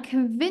 And I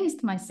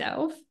convinced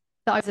myself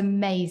that I was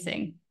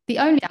amazing. The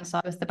only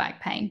downside was the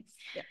back pain.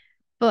 Yeah.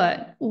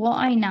 But what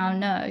I now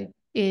know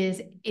is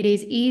it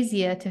is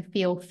easier to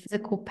feel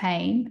physical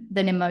pain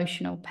than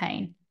emotional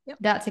pain. Yep.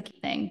 That's a key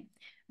thing.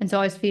 And so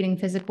I was feeling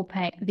physical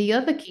pain. The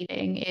other key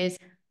thing is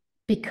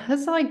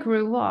because I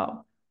grew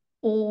up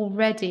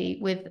already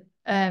with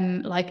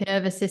like a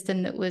nervous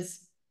system that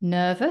was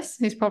nervous,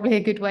 is probably a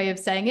good way of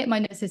saying it. My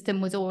nervous system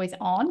was always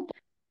on.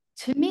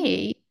 To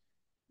me,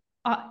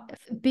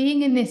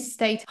 being in this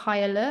state of high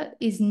alert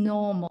is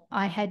normal.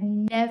 I had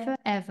never,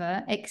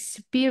 ever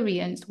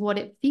experienced what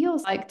it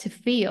feels like to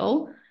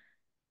feel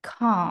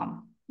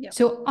calm. Yep.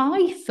 So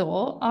I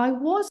thought I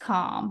was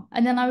calm.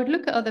 And then I would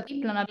look at other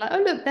people and I'd be like,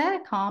 oh, look, they're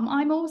calm.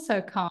 I'm also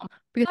calm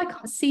because I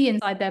can't see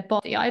inside their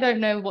body. I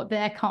don't know what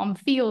their calm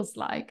feels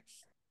like.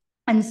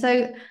 And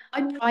so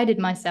I prided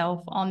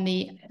myself on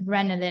the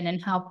adrenaline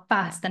and how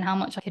fast and how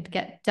much I could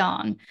get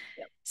done.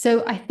 Yep.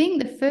 So I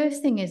think the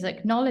first thing is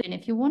acknowledging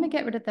if you want to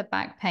get rid of the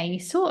back pain, you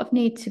sort of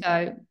need to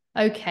go,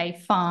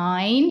 okay,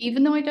 fine.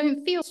 Even though I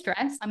don't feel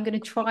stressed, I'm going to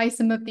try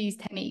some of these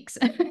techniques.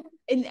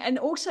 And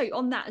also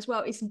on that as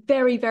well, it's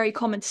very, very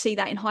common to see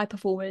that in high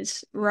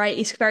performers, right?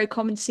 It's very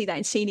common to see that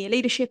in senior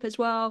leadership as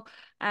well.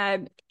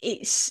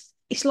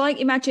 It's like,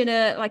 imagine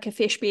a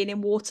fish being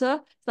in water,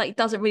 like it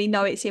doesn't really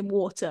know it's in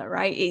water,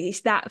 right?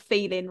 It's that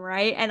feeling,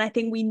 right? And I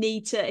think we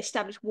need to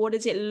establish what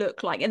does it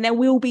look like, and there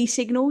will be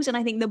signals, and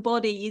I think the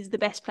body is the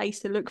best place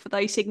to look for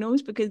those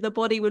signals because the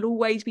body will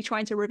always be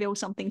trying to reveal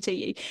something to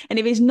you. And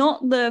if it's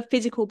not the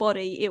physical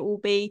body, it will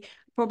be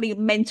probably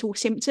mental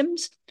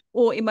symptoms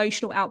or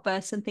emotional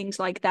outbursts and things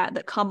like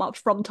that come up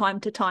from time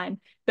to time.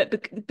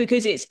 But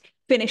because it's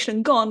finished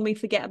and gone, we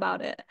forget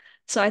about it.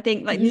 So I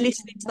think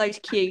listening to those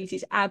cues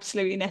is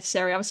absolutely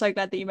necessary. I'm so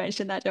glad that you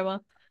mentioned that,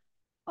 Gemma.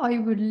 I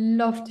would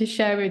love to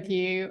share with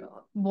you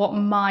what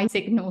my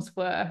signals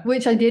were,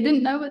 which I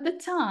didn't know at the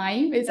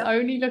time. It's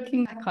only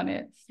looking back on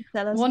it.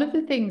 Tell us. One of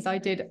the things I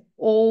did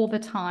all the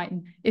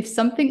time, if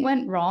something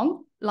went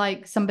wrong,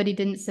 like somebody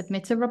didn't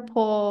submit a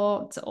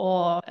report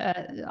or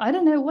I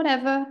don't know,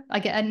 whatever, I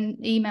get an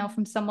email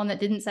from someone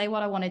that didn't say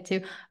what I wanted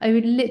to, I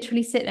would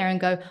literally sit there and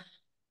go,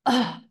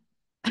 oh,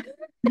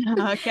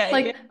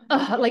 Okay.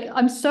 Yeah. like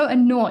I'm so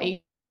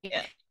annoyed.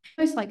 Yeah.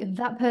 It's like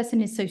that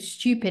person is so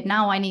stupid.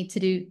 Now I need to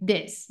do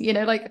this,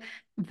 like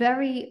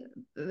very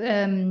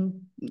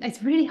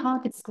it's really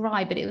hard to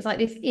describe, but it was like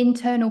this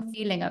internal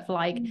feeling of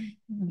like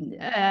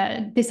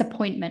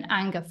disappointment,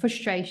 anger,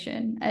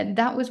 frustration. And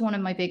that was one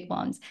of my big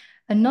ones.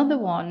 Another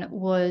one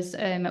was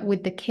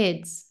with the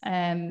kids,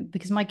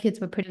 because my kids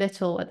were pretty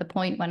little at the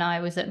point when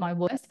I was at my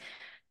worst,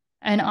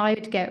 and I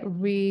would get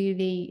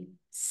really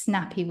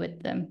snappy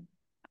with them.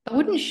 I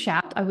wouldn't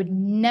shout. I would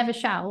never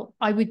shout.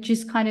 I would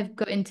just kind of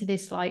go into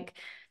this like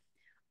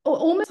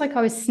almost like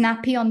I was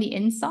snappy on the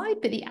inside,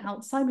 but the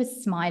outside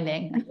was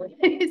smiling.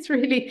 It's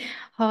really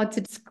hard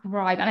to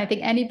describe. And I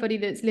think anybody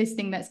that's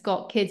listening that's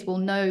got kids will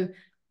know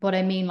what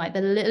I mean. Like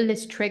the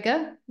littlest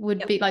trigger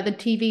would be like the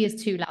TV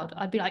is too loud.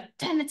 I'd be like,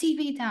 turn the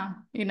TV down.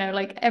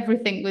 Like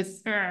everything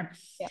was.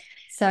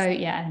 So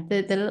yeah,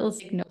 the little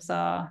signals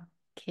are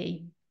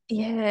key.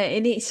 Yeah,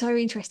 and it's so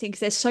interesting because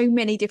there's so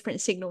many different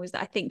signals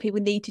that I think people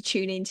need to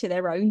tune into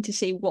their own to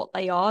see what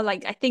they are.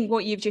 Like I think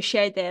what you've just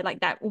shared there, like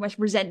that almost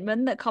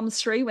resentment that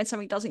comes through when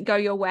something doesn't go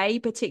your way,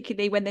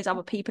 particularly when there's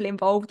other people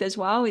involved as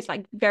well, is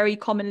like very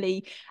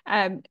commonly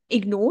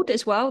ignored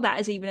as well. That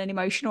is even an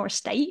emotion or a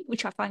state,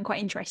 which I find quite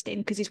interesting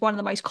because it's one of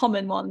the most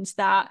common ones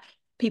that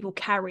people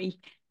carry,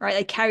 right?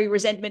 They carry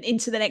resentment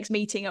into the next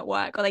meeting at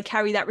work, or they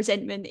carry that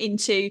resentment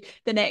into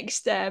the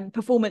next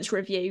performance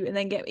review, and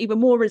then get even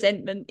more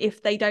resentment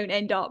if they don't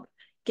end up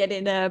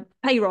getting a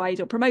pay rise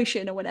or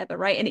promotion or whatever,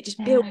 right? And it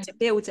just builds and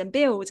builds and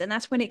builds, and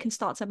that's when it can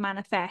start to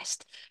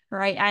manifest,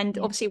 right? And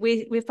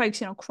obviously we're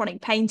focusing on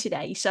chronic pain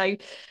today, so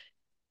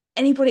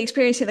anybody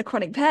experiencing a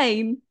chronic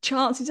pain,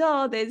 chances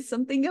are there's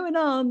something going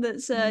on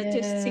that's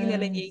just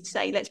signaling you to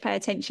say, let's pay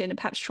attention and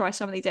perhaps try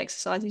some of these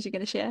exercises you're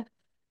going to share.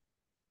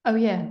 Oh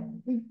yeah,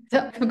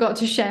 I forgot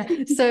to share.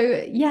 So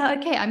yeah,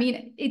 okay. I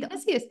mean,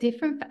 honestly, it's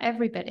different for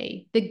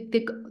everybody.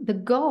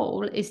 The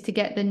goal is to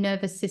get the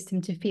nervous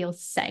system to feel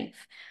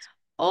safe.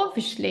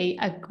 Obviously,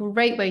 a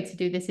great way to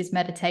do this is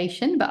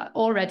meditation, but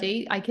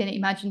already I can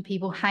imagine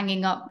people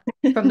hanging up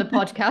from the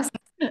podcast.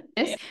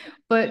 Yeah.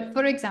 But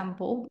for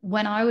example,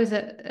 when I was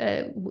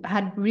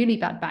had really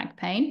bad back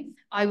pain,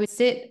 I would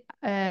sit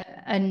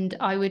and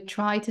I would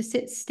try to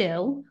sit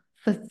still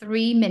for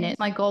 3 minutes.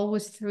 My goal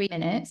was 3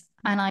 minutes.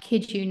 And I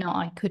kid you not,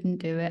 I couldn't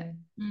do it.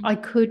 I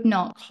could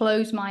not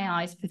close my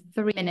eyes for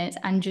 3 minutes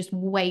and just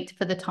wait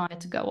for the timer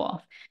to go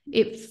off.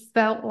 It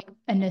felt like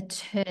an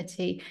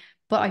eternity,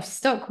 but I've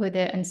stuck with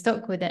it and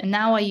stuck with it. And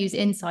now I use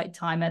Insight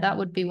Timer. That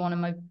would be one of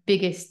my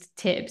biggest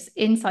tips.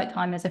 Insight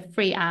Timer is a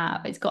free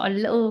app. It's got a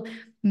little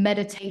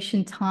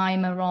meditation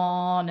timer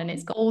on, and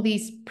it's got all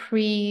these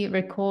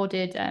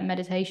pre-recorded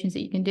meditations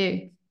that you can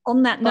do.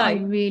 On that note, I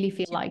really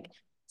feel like,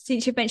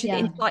 since you've mentioned the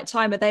Insight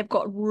Timer, they've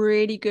got a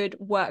really good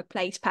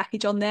workplace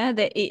package on there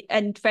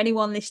and for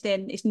anyone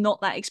listening, it's not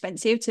that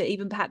expensive to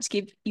even perhaps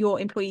give your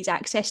employees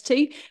access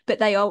to, but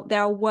there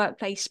are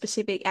workplace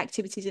specific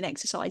activities and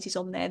exercises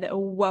on there that are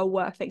well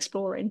worth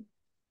exploring.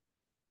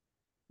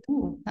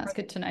 Ooh, that's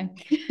good to know.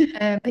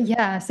 But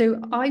yeah,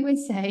 so I would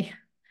say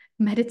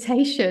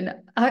meditation.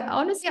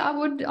 I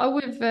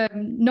would have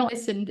not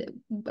listened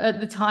at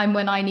the time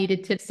when I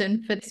needed to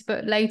listen for this,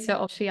 but later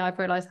obviously I've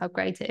realized how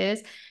great it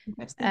is.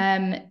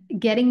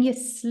 Getting your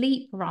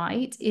sleep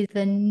right is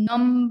the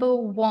number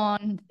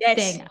one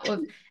thing out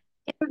of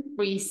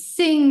every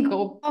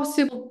single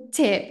possible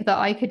tip that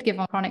I could give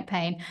on chronic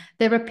pain.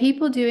 There are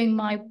people doing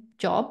my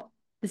job,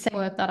 the same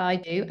work that I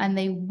do, and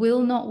they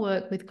will not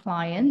work with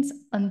clients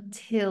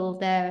until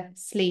their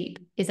sleep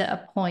is at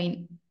a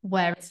point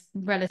where it's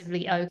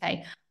relatively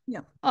okay.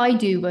 Yeah. I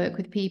do work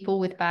with people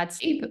with bad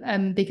sleep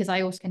because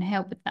I also can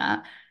help with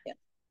that. Yeah.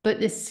 But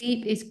the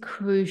sleep is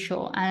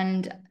crucial,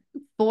 and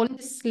falling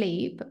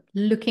asleep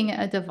looking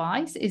at a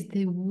device is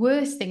the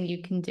worst thing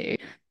you can do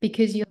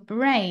because your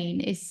brain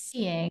is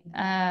seeing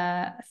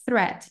a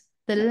threat.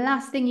 The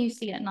last thing you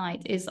see at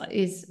night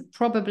is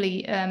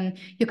probably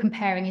you're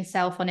comparing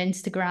yourself on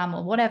Instagram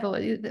or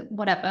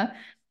whatever.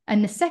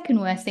 And the second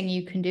worst thing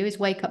you can do is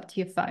wake up to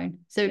your phone.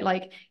 So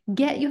like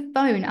get your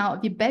phone out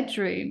of your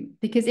bedroom,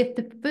 because if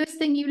the first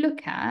thing you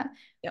look at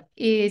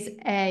is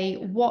a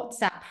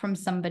WhatsApp from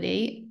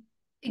somebody,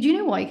 do you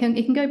know what? It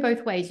can go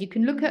both ways. You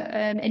can look at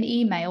an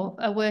email,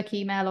 a work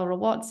email or a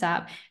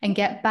WhatsApp, and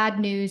get bad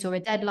news or a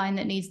deadline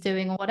that needs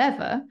doing or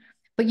whatever.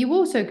 But you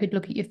also could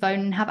look at your phone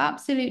and have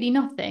absolutely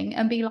nothing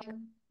and be like,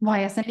 why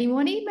hasn't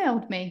anyone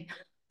emailed me?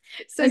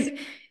 So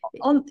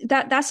on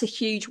that's a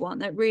huge one.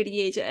 That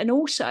really is. And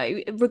also,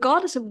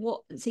 regardless of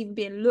what's even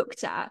being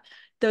looked at,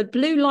 the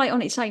blue light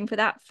on its own for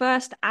that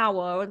first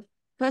hour,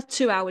 first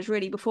 2 hours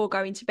really before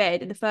going to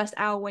bed, and the first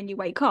hour when you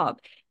wake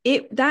up,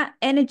 that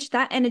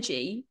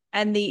energy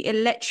and the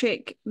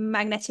electric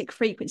magnetic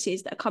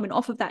frequencies that are coming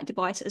off of that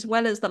device, as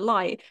well as the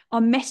light,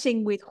 are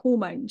messing with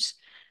hormones.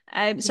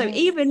 So Yes.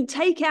 even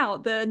take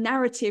out the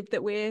narrative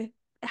that we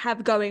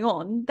have going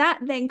on, that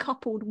then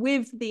coupled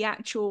with the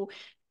actual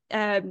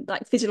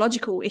like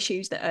physiological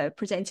issues that are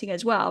presenting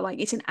as well, like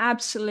it's an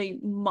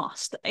absolute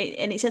must,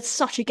 and it's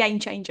such a game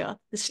changer,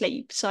 the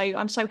sleep. So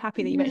I'm so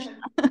happy that you Yeah. mentioned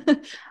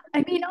that.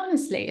 I mean,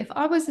 honestly, if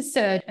I was a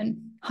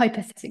surgeon,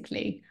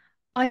 hypothetically,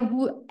 I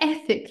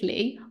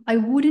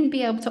wouldn't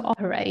be able to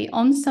operate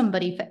on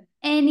somebody for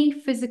any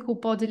physical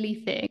bodily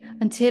thing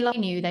until I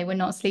knew they were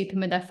not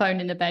sleeping with their phone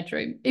in the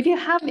bedroom. If you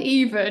haven't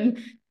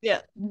even, Yeah.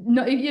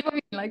 no, if you know what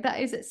I mean, like that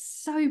is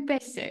so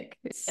basic.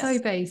 It's so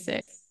Yes.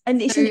 basic. And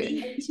So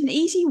it's an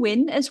easy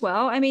win as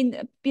well. I mean,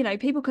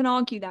 people can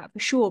argue that for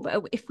sure,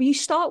 but if you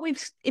start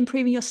with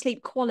improving your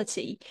sleep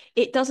quality,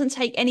 it doesn't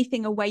take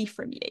anything away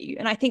from you.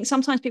 And I think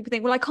sometimes people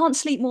think, well, I can't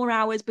sleep more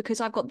hours because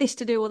I've got this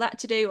to do or that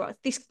to do, or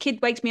this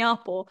kid wakes me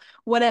up or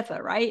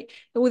whatever, right?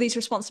 All these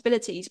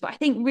responsibilities. But I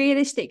think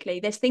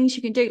realistically, there's things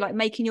you can do, like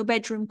making your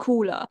bedroom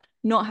cooler,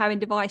 not having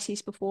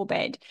devices before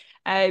bed,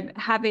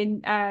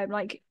 having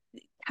like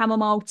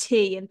chamomile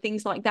tea and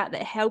things like that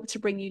that help to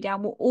bring you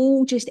down will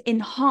all just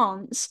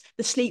enhance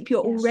the sleep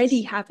you're yes.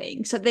 already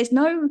having. So there's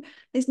no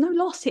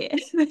loss here.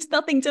 There's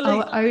nothing to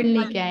lose. Our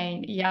only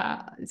gain.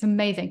 Yeah, it's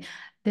amazing.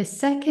 The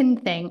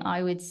second thing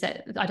I would say,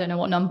 I don't know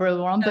what number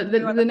we're on, but the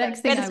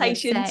next thing I would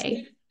Meditations.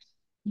 say,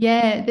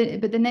 yeah,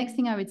 but the next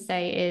thing I would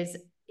say is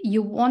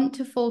you want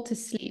to fall to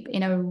sleep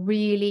in a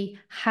really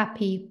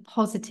happy,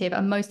 positive,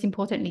 and most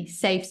importantly,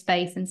 safe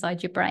space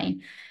inside your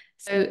brain.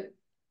 So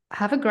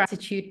have a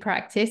gratitude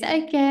practice.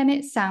 Again,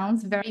 it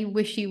sounds very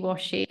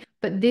wishy-washy,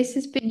 but this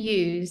has been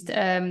used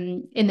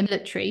in the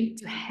military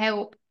to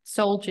help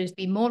soldiers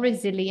be more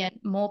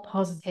resilient, more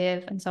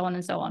positive, and so on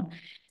and so on.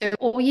 So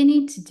all you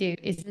need to do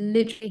is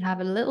literally have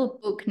a little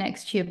book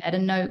next to your bed, a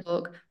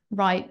notebook,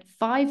 write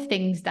 5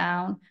 things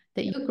down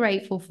that you're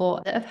grateful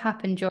for that have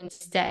happened during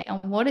this day. And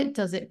what it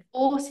does, it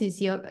forces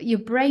your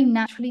brain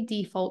naturally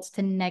defaults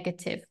to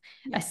negative,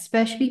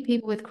 especially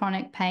people with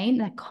chronic pain.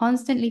 They're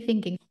constantly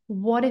thinking,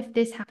 what if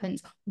this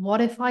happens? What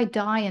if I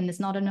die and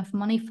there's not enough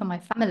money for my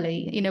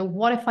family?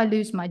 What if I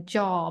lose my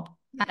job?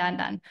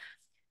 And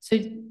so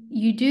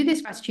you do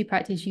this gratitude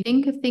practice, you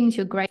think of things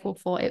you're grateful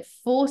for, it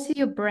forces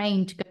your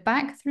brain to go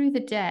back through the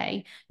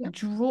day, Yep.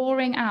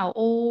 drawing out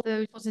all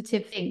those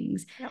positive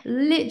things, Yep.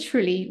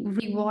 literally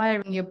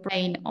rewiring your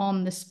brain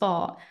on the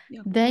spot.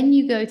 Yep. Then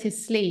you go to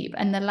sleep,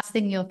 and the last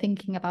thing you're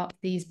thinking about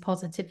these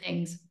positive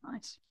things.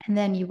 Nice. And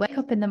then you wake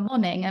up in the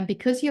morning, and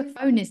because your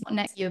phone is not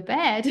next to your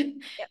bed,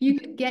 Yep. you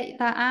could get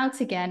that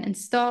out again and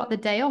start the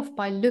day off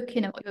by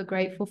looking at what you're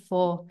grateful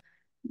for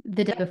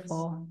the day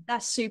before.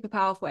 That's super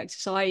powerful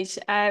exercise.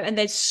 And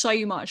there's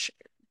so much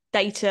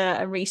data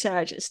and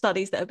research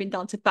studies that have been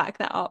done to back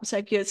that up. So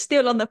if you're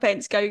still on the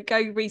fence, go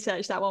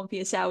research that one for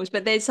yourselves.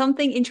 But there's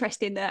something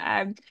interesting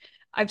that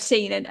I've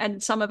seen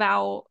and some of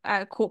our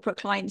corporate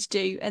clients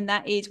do, and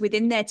that is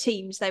within their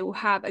teams, they will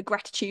have a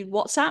gratitude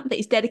WhatsApp that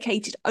is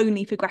dedicated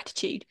only for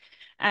gratitude.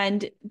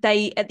 And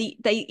they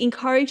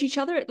encourage each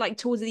other at, like,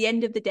 towards the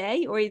end of the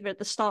day or either at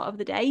the start of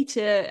the day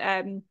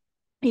to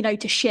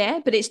to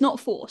share, but it's not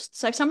forced.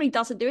 So if somebody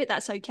doesn't do it,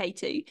 that's okay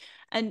too.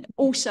 And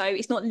also,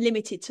 it's not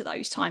limited to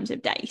those times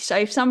of day. So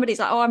if somebody's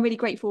like, oh, I'm really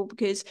grateful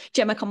because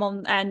Gemma come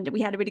on and we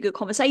had a really good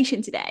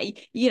conversation today,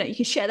 you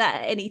can share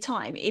that at any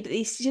time.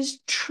 It's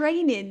just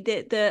training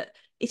that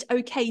it's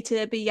okay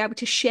to be able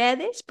to share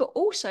this, but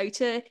also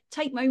to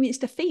take moments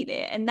to feel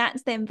it. And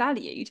that's then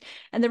valued.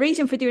 And the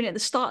reason for doing it at the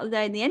start of the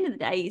day and the end of the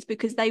day is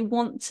because they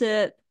want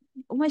to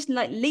almost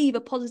like leave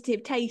a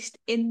positive taste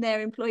in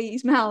their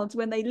employees' mouths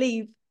when they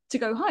leave to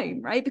go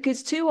home, right?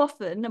 Because too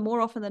often, and more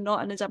often than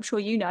not, and as I'm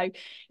sure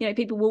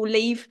people will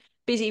leave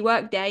busy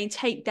work day and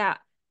take that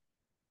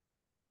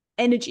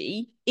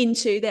energy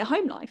into their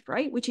home life,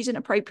 right? Which isn't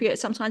appropriate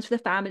sometimes for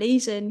the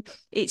families, and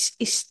it's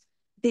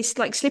this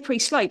like slippery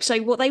slope. So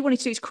what they wanted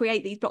to do is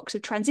create these blocks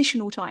of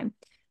transitional time.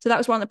 So that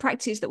was one of the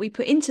practices that we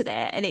put into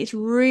there, and it's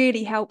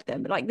really helped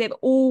them. Like, they've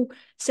all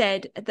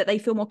said that they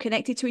feel more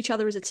connected to each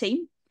other as a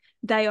team.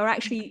 They are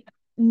actually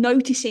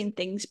noticing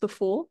things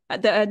before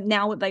that are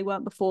now that they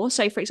weren't before.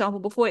 So for example,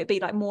 before it'd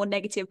be like more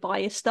negative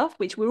bias stuff,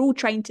 which we're all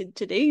trained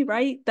to do,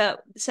 right?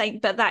 But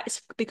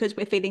that's because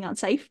we're feeling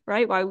unsafe,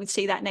 right? Why we would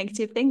see that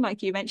negative thing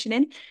like you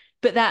mentioning,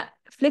 but that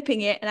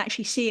flipping it and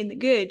actually seeing the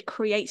good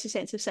creates a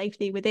sense of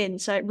safety within.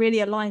 So it really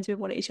aligns with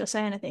what it is you're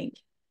saying, I think.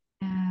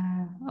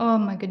 Yeah. Oh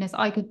my goodness.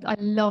 I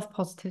love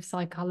positive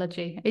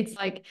psychology. It's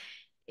like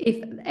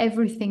if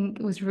everything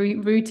was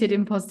rooted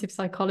in positive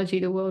psychology,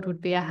 the world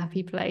would be a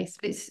happy place.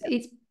 It's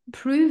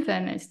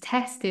proven, it's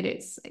tested,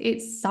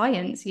 it's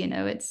science,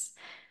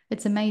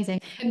 it's amazing.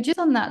 And just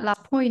on that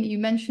last point, you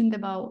mentioned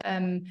about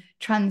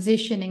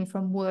transitioning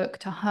from work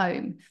to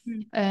home.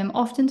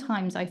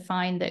 Oftentimes I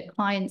find that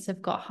clients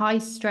have got high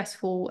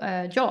stressful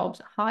jobs.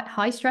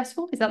 High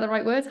stressful, is that the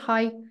right word?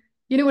 High,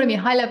 you know what I mean?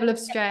 High level of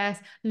stress,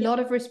 a lot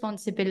of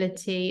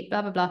responsibility,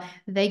 blah, blah, blah.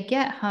 They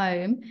get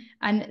home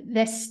and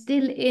they're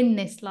still in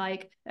this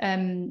like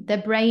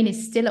their brain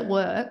is still at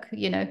work,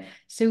 you know.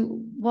 So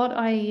what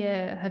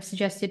I have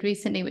suggested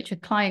recently, which a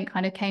client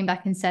kind of came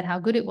back and said how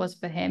good it was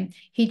for him,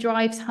 he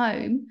drives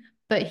home,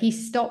 but he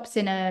stops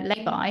in a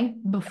lay-by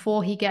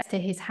before he gets to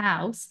his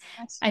house.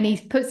 Nice. And he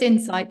puts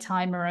insight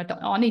timer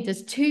on. He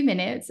does 2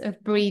 minutes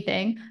of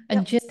breathing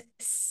and just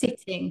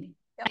sitting.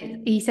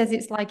 And he says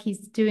it's like he's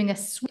doing a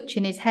switch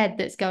in his head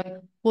that's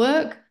going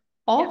work,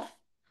 off,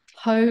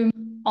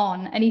 home,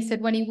 on. And he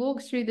said when he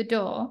walks through the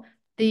door,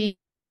 the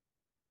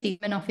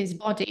demon off his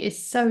body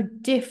is so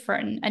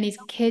different, and his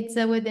kids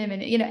are with him,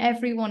 and you know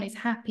everyone is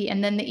happy,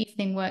 and then the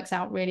evening works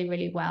out really,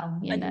 really well,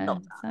 you know.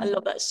 I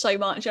love that so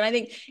much. And I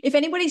think if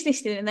anybody's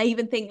listening and they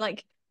even think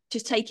like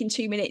just taking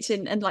 2 minutes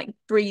and like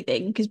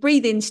breathing, because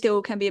breathing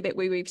still can be a bit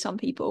woo-woo for some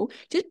people,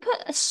 just put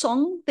a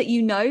song that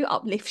you know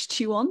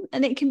uplifts you on,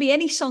 and it can be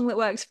any song that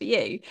works for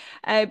you,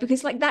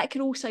 because like that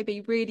can also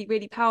be really,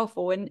 really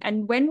powerful.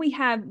 And when we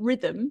have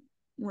rhythm,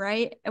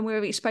 right, and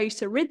we're exposed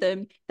to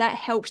rhythm, that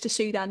helps to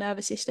soothe our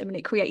nervous system, and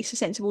it creates a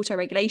sense of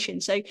auto-regulation.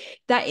 So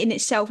that in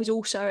itself is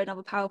also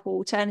another powerful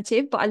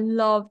alternative. But I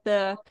love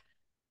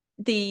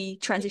the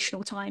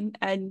transitional time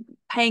and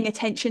paying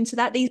attention to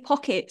that. These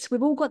pockets,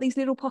 we've all got these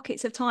little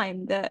pockets of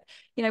time that,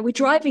 you know, we're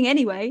driving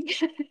anyway.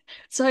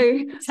 So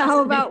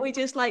how about we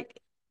just like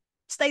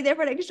stay there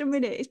for an extra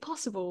minute? It's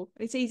possible.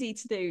 It's easy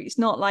to do. It's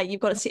not like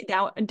you've got to sit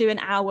down and do an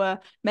hour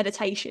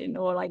meditation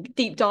or like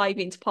deep dive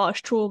into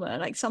past trauma.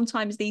 Like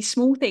sometimes these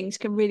small things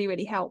can really,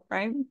 really help,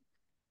 right?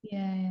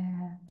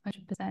 Yeah,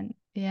 100%.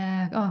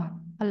 Yeah. Oh,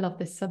 I love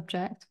this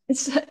subject.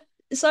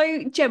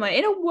 So Gemma,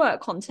 in a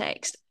work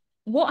context,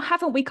 what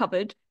haven't we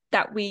covered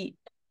that we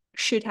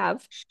should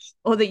have,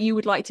 or that you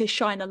would like to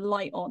shine a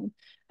light on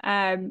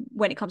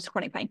when it comes to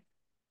chronic pain?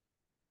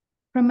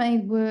 From a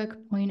work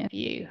point of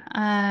view,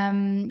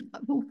 from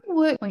a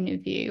work point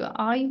of view,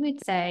 I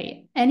would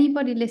say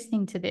anybody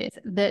listening to this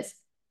that's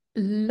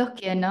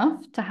lucky enough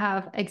to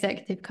have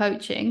executive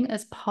coaching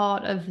as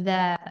part of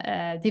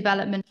their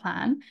development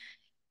plan.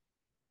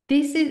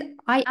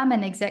 I am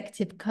an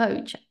executive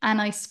coach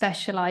and I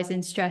specialize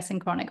in stress and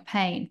chronic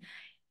pain.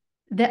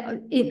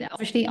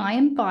 Obviously I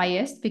am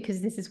biased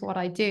because this is what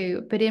I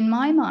do, but in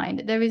my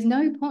mind, there is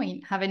no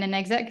point having an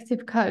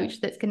executive coach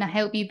that's going to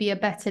help you be a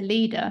better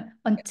leader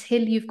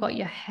until you've got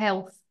your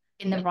health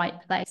in the right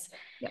place.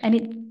 And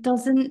it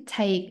doesn't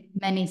take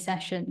many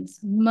sessions.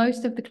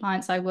 Most of the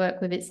clients I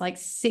work with, it's like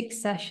 6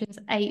 sessions,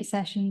 8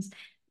 sessions.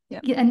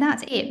 And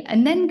that's it.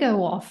 And then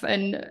go off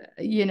and,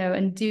 you know,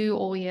 and do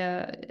all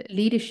your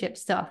leadership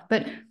stuff.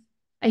 But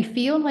I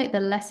feel like the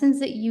lessons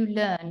that you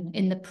learn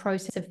in the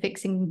process of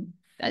fixing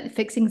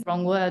the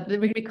wrong word,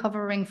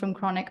 recovering from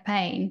chronic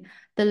pain,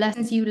 the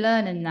lessons you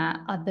learn in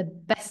that are the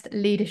best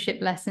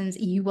leadership lessons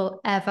you will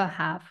ever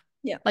have.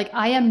 Like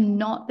I am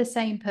not the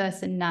same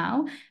person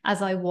now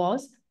as I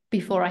was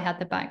before I had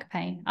the back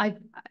pain.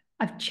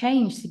 I've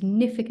changed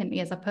significantly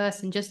as a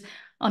person, just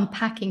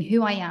unpacking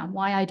who I am,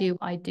 why I do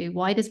what I do,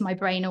 why does my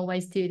brain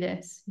always do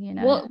this, you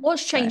know.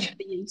 What's changed for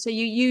you? So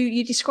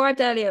you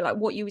described earlier like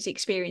what you was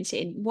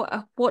experiencing.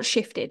 What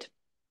shifted?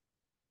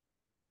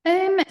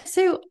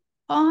 So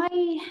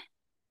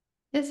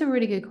that's a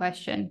really good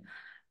question.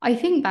 I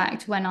think back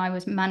to when I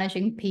was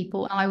managing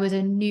people, I was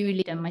a new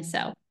leader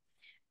myself.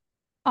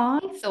 I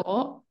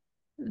thought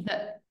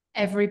that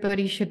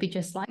everybody should be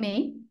just like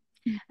me.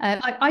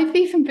 I've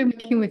even been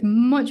working with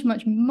much,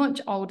 much, much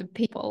older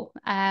people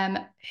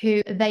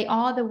who they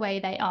are the way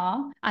they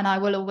are, and I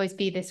will always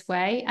be this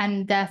way,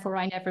 and therefore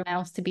I need everyone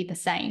else to be the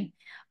same.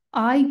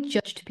 I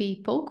judged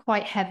people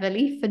quite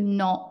heavily for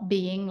not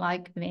being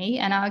like me,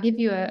 and I'll give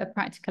you a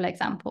practical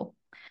example.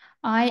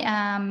 I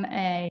am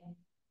a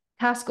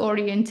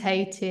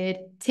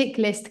task-orientated, tick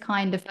list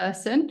kind of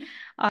person.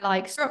 I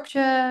like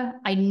structure.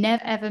 I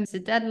never ever miss a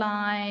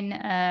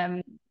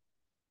deadline.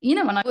 You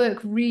know, and I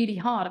work really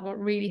hard. I've got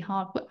really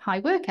high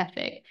work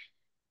ethic.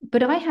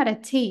 But I had a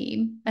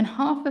team, and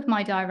half of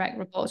my direct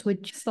reports were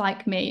just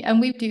like me. And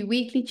we do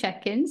weekly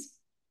check-ins.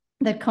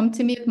 They'd come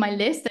to me with my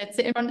list. They'd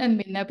sit in front of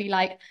me, and they'll be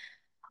like,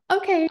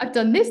 okay, I've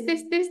done this,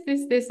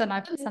 and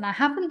I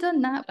haven't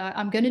done that, but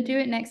I'm going to do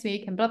it next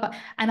week, and blah, blah.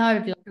 And I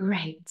would be like,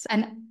 great.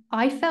 And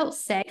I felt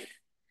safe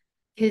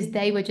because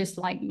they were just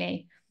like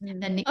me.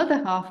 And then the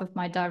other half of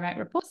my direct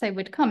reports, they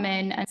would come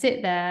in and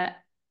sit there,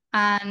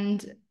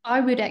 and I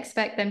would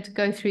expect them to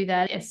go through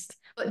their list,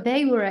 but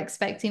they were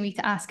expecting me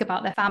to ask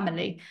about their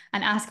family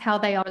and ask how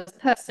they are as a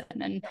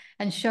person,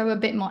 and show a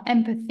bit more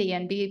empathy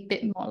and be a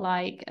bit more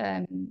like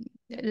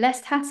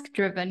less task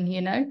driven,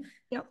 you know.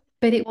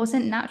 But it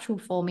wasn't natural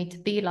for me to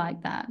be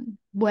like that.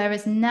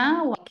 Whereas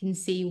now I can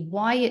see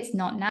why it's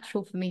not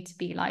natural for me to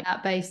be like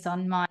that based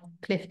on my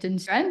Clifton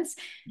strengths.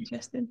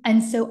 Interesting.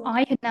 And so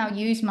I can now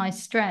use my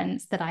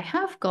strengths that I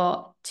have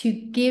got to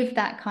give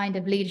that kind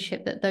of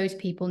leadership that those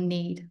people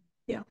need.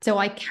 So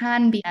I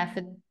can be there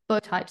for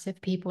both types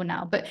of people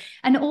now.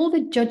 And all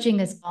the judging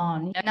is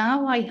gone. You know,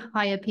 now I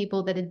hire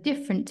people that are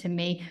different to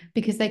me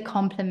because they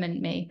complement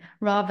me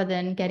rather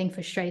than getting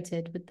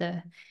frustrated with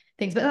the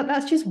things. But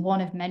that's just one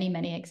of many,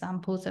 many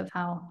examples of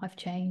how I've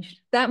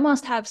changed. That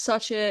must have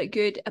such a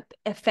good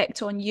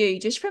effect on you,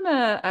 just from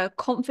a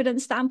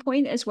confidence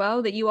standpoint as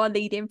well, that you are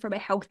leading from a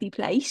healthy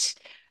place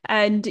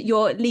and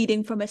you're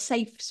leading from a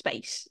safe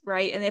space,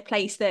 right? And a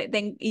place that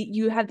then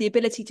you have the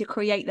ability to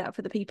create that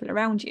for the people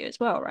around you as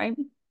well, right?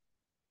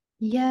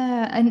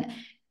 Yeah. And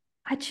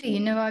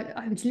actually,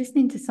 I was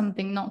listening to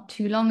something not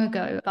too long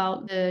ago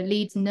about the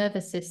lead's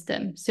nervous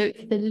system. So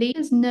if the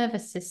leader's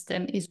nervous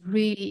system is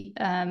really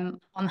on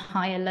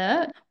high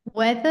alert,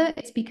 whether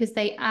it's because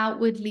they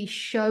outwardly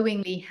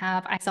showingly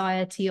have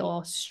anxiety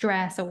or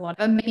stress or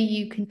whatever, maybe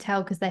you can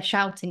tell because they're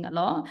shouting a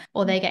lot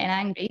or they're getting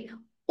angry,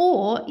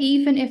 or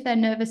even if their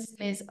nervous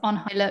system is on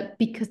high alert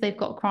because they've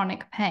got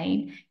chronic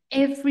pain,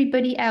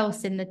 everybody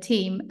else in the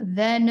team,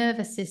 their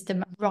nervous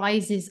system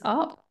rises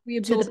up We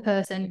to absorb. the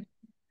person.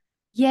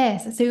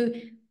 Yes. So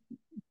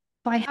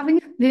by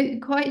having,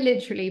 quite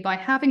literally, by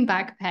having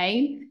back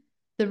pain,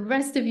 the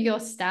rest of your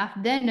staff,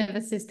 their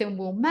nervous system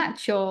will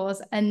match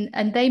yours, and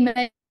they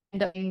may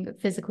end up having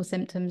physical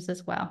symptoms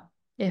as well,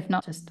 if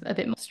not just a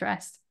bit more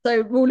stressed.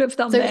 So rule of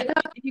thumb So there,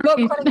 if you've got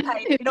chronic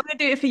pain, if you're not going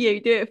to do it for you,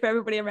 do it for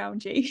everybody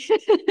around you.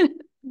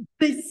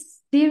 but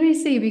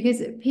seriously,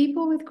 because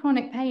people with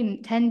chronic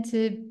pain tend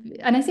to,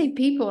 and I say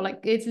people, like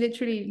it's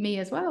literally me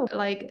as well,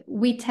 like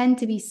we tend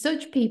to be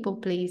such people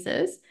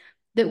pleasers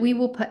that we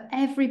will put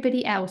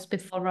everybody else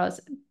before us.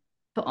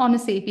 But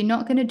honestly, if you're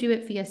not going to do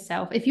it for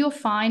yourself, if you're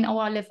fine, oh,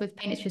 I live with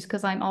pain, it's just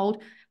because I'm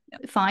old,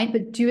 fine,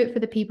 but do it for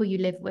the people you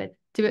live with.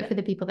 Do it for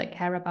the people that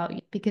care about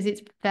you, because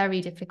it's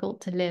very difficult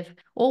to live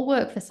or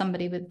work for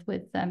somebody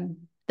with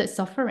that's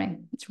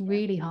suffering. It's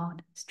really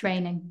hard. It's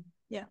draining.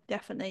 Yeah,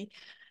 definitely.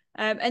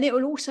 And it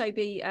will also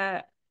be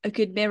a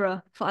good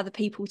mirror for other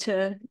people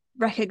to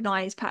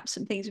recognize perhaps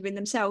some things within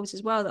themselves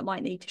as well that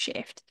might need to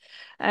shift,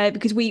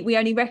 because we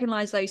only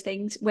recognize those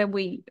things when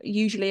we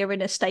usually are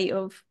in a state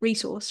of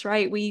resource,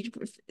 right? We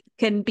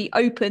can be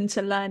open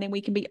to learning,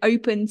 we can be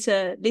open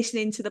to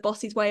listening to the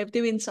boss's way of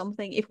doing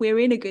something if we're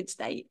in a good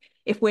state.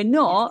 If we're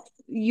not,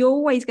 you're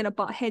always going to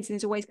butt heads and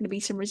there's always going to be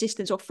some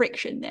resistance or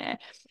friction there,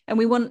 and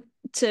we want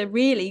to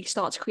really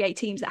start to create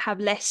teams that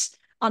have less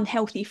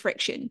unhealthy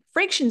friction.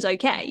 Friction's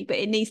okay, but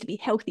it needs to be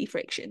healthy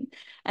friction.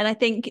 And I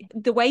think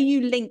the way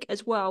you link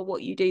as well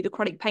what you do, the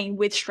chronic pain,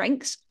 with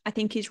strengths, I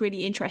think is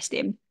really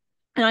interesting.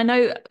 And I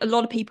know a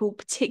lot of people,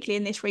 particularly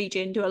in this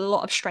region, do a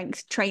lot of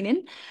strength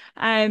training.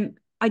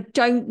 I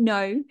don't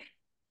know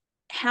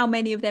how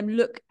many of them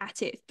look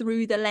at it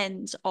through the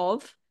lens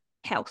of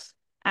health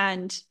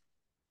and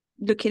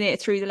looking at it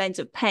through the lens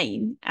of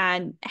pain,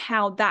 and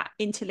how that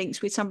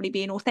interlinks with somebody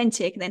being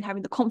authentic and then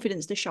having the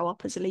confidence to show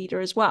up as a leader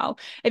as well.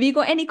 Have you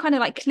got any kind of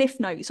like cliff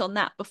notes on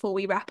that before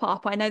we wrap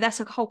up? I know that's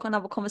a whole kind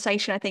of a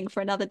conversation, I think,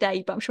 for another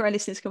day, but I'm sure our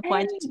listeners can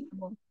find you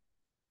more.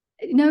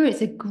 No,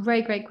 it's a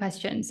great, great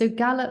question. So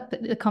Gallup,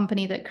 the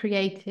company that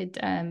created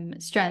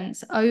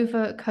Strengths,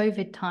 over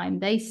COVID time,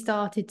 they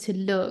started to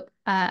look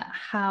at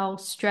how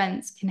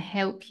strengths can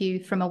help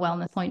you from a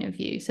wellness point of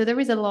view. So there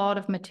is a lot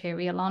of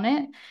material on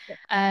it.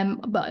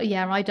 But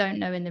yeah, I don't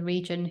know in the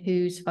region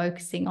who's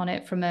focusing on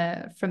it from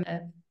a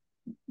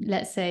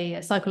let's say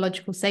a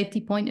psychological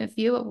safety point of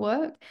view at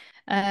work.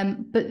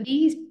 But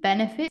these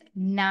benefits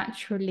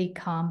naturally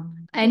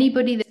come.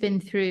 Anybody that's been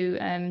through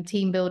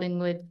team building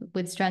with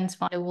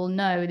StrengthsFinder will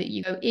know that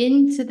you go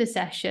into the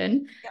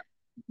session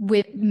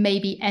with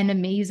maybe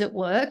enemies at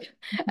work,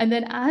 and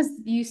then as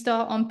you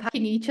start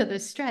unpacking each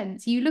other's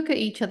strengths, you look at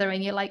each other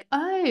and you're like,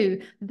 oh,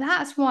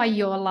 that's why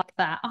you're like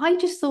that. I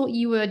just thought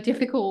you were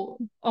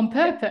difficult on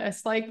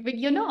purpose, like, but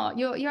you're not.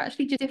 You're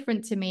actually just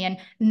different to me, and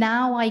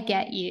now I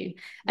get you.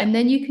 And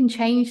then you can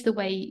change the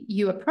way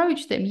you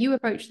approach them. You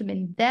approach them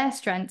in their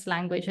strengths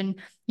language, and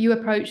you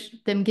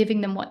approach them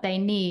giving them what they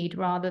need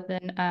rather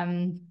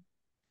than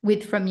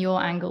with from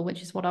your angle,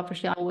 which is what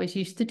obviously I always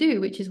used to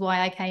do, which is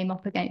why I came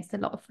up against a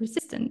lot of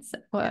resistance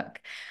at work.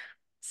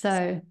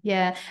 So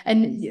yeah,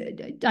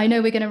 and I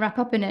know we're going to wrap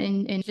up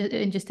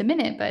in just a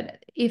minute,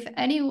 but if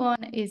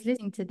anyone is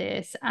listening to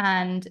this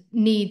and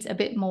needs a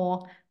bit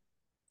more,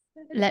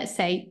 let's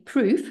say,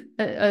 proof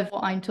of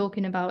what I'm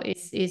talking about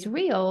is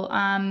real,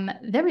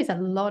 there is a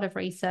lot of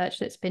research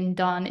that's been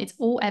done. It's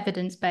all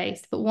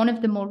evidence-based, but one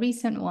of the more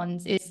recent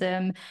ones is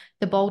the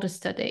Boulder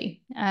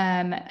study,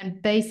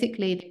 and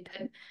basically they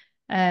put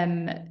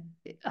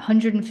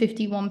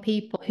 151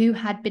 people who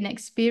had been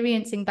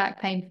experiencing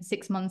back pain for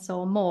 6 months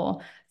or more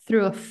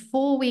through a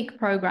 4-week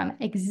program,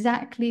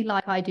 exactly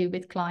like I do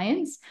with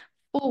clients.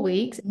 4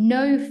 weeks,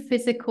 no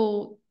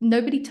physical,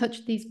 nobody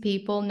touched these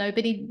people,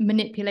 nobody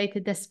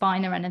manipulated their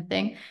spine or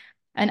anything.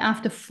 And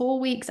after 4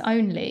 weeks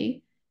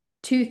only,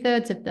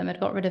 2/3 of them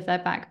had got rid of their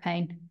back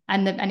pain,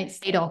 and it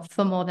stayed off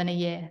for more than a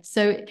year.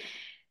 So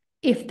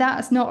if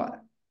that's not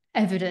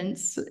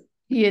evidence,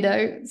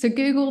 so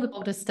Google the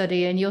Boulder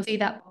study and you'll see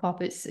that pop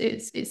up.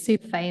 It's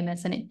super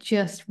famous, and it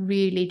just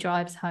really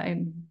drives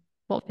home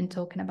what we've been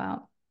talking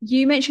about.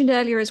 You mentioned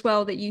earlier as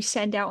well that you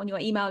send out on your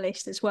email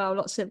list as well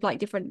lots of like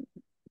different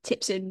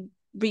tips and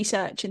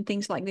research and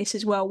things like this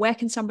as well. Where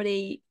can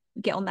somebody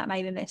get on that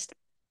mailing list?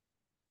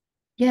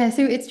 Yeah,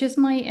 so it's just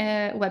my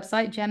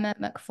website,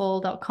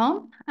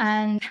 gemmamcfall.com.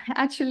 And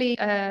actually,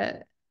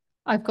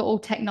 I've got all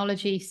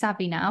technology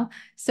savvy now.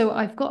 So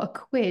I've got a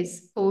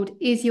quiz called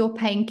Is Your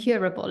Pain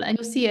Curable? And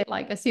you'll see it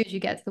like as soon as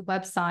you get to the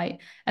website.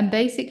 And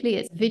basically,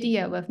 it's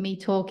video of me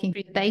talking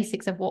through the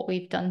basics of what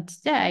we've done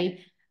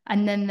today.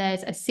 And then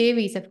there's a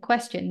series of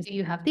questions.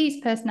 You have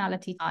these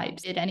personality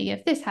types. Did any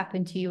of this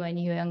happen to you when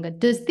you were younger?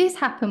 Does this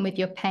happen with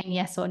your pain?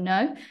 Yes or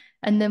no?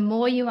 And the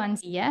more you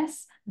answer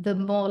yes, the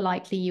more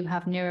likely you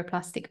have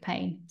neuroplastic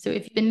pain. So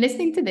if you've been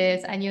listening to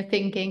this and you're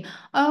thinking,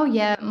 oh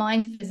yeah,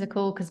 mine's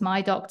physical because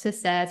my doctor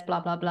says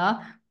blah, blah,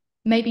 blah,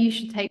 maybe you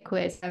should take a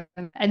quiz,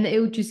 and it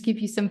will just give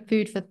you some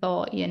food for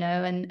thought,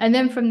 and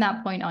then from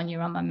that point on,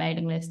 you're on my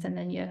mailing list, and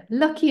then you're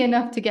lucky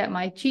enough to get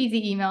my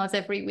cheesy emails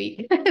every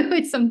week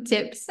with some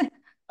tips.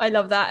 I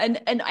love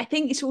that. And I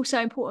think it's also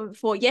important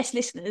for, yes,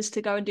 listeners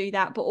to go and do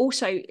that, but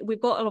also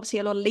we've got obviously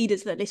a lot of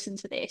leaders that listen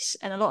to this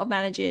and a lot of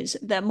managers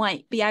that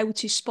might be able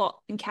to spot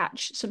and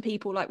catch some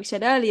people, like we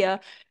said earlier,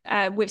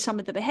 with some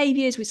of the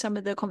behaviors, with some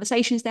of the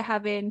conversations they're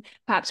having,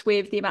 perhaps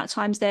with the amount of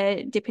times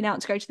they're dipping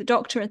out to go to the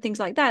doctor and things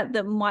like that,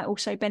 that might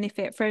also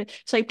benefit from.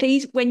 So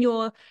please, when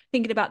you're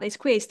thinking about this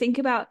quiz, think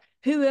about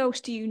who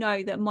else do you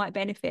know that might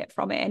benefit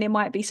from it? And it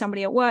might be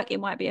somebody at work, it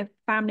might be a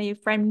family, a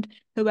friend,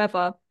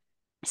 whoever.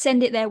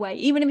 Send it their way.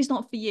 Even if it's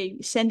not for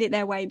you, send it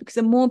their way, because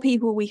the more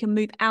people we can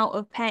move out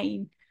of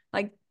pain,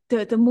 like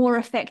the more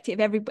effective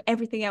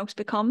everything else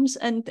becomes,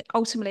 and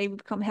ultimately we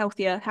become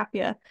healthier,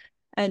 happier,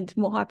 and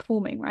more high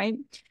performing, right?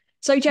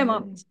 So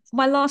Gemma,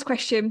 my last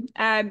question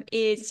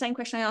is the same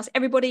question I ask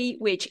everybody,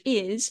 which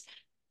is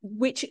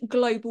which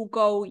global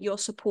goal you're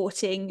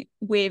supporting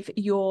with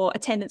your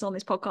attendance on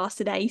this podcast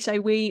today. So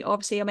we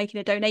obviously are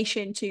making a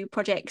donation to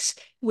projects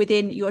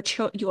within your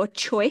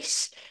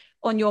choice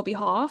on your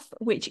behalf,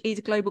 which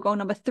is global goal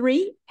number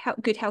 3,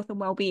 good health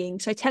and well-being.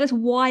 So tell us,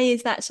 why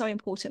is that so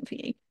important for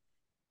you?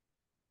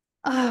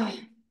 Oh,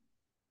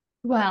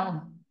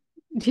 well,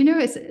 do you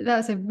know,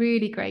 that's a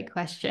really great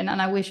question,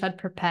 and I wish I'd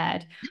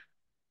prepared.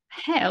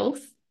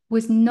 Health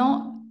was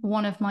not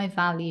one of my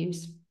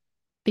values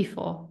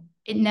before.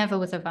 It never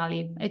was a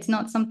value. It's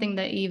not something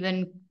that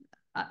even,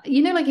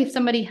 like if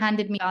somebody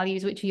handed me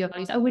values, which are your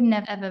values, I would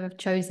never ever have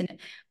chosen it.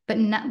 But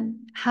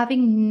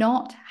having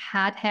not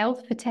had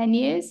health for 10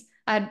 years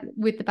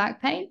with the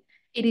back pain,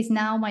 it is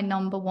now my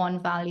number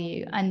 1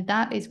 value. And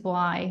that is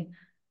why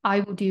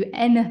I will do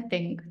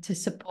anything to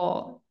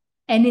support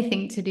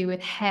anything to do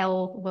with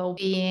health,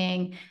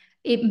 well-being.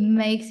 It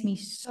makes me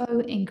so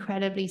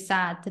incredibly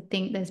sad to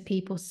think there's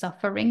people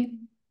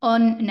suffering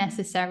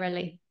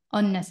unnecessarily,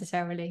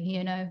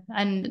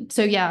 and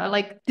so yeah,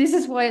 like this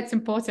is why it's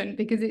important,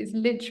 because it's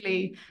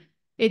literally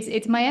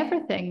it's my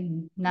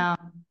everything now.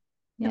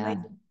 Yeah.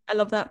 Amazing. I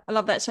love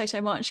that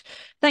so much.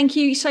 Thank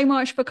you so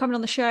much for coming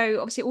on the show.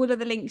 Obviously all of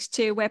the links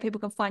to where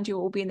people can find you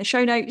will be in the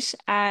show notes.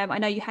 I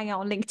know you hang out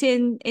on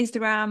LinkedIn,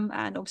 Instagram,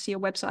 and obviously your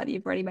website that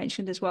you've already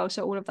mentioned as well,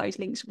 so all of those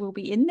links will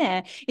be in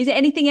there. Is there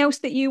anything else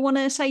that you want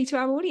to say to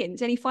our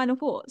audience? Any final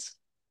thoughts?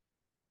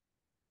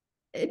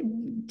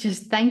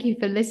 Just thank you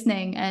for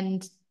listening,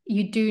 and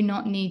you do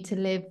not need to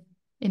live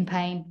in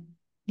pain.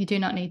 You do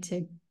not need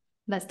to.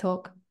 Let's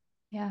talk.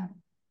 Yeah.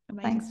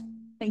 Amazing. Thanks.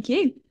 Thank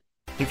you.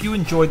 If you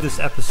enjoyed this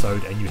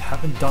episode and you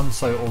haven't done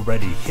so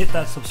already, hit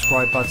that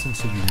subscribe button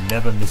so you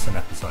never miss an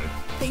episode.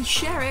 Please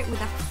share it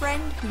with a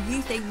friend who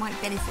you think might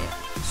benefit.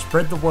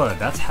 Spread the word.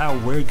 That's how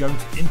we're going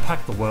to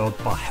impact the world,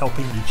 by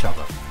helping each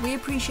other. We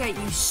appreciate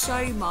you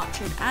so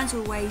much, and as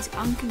always,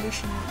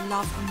 unconditional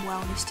love and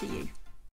wellness to you.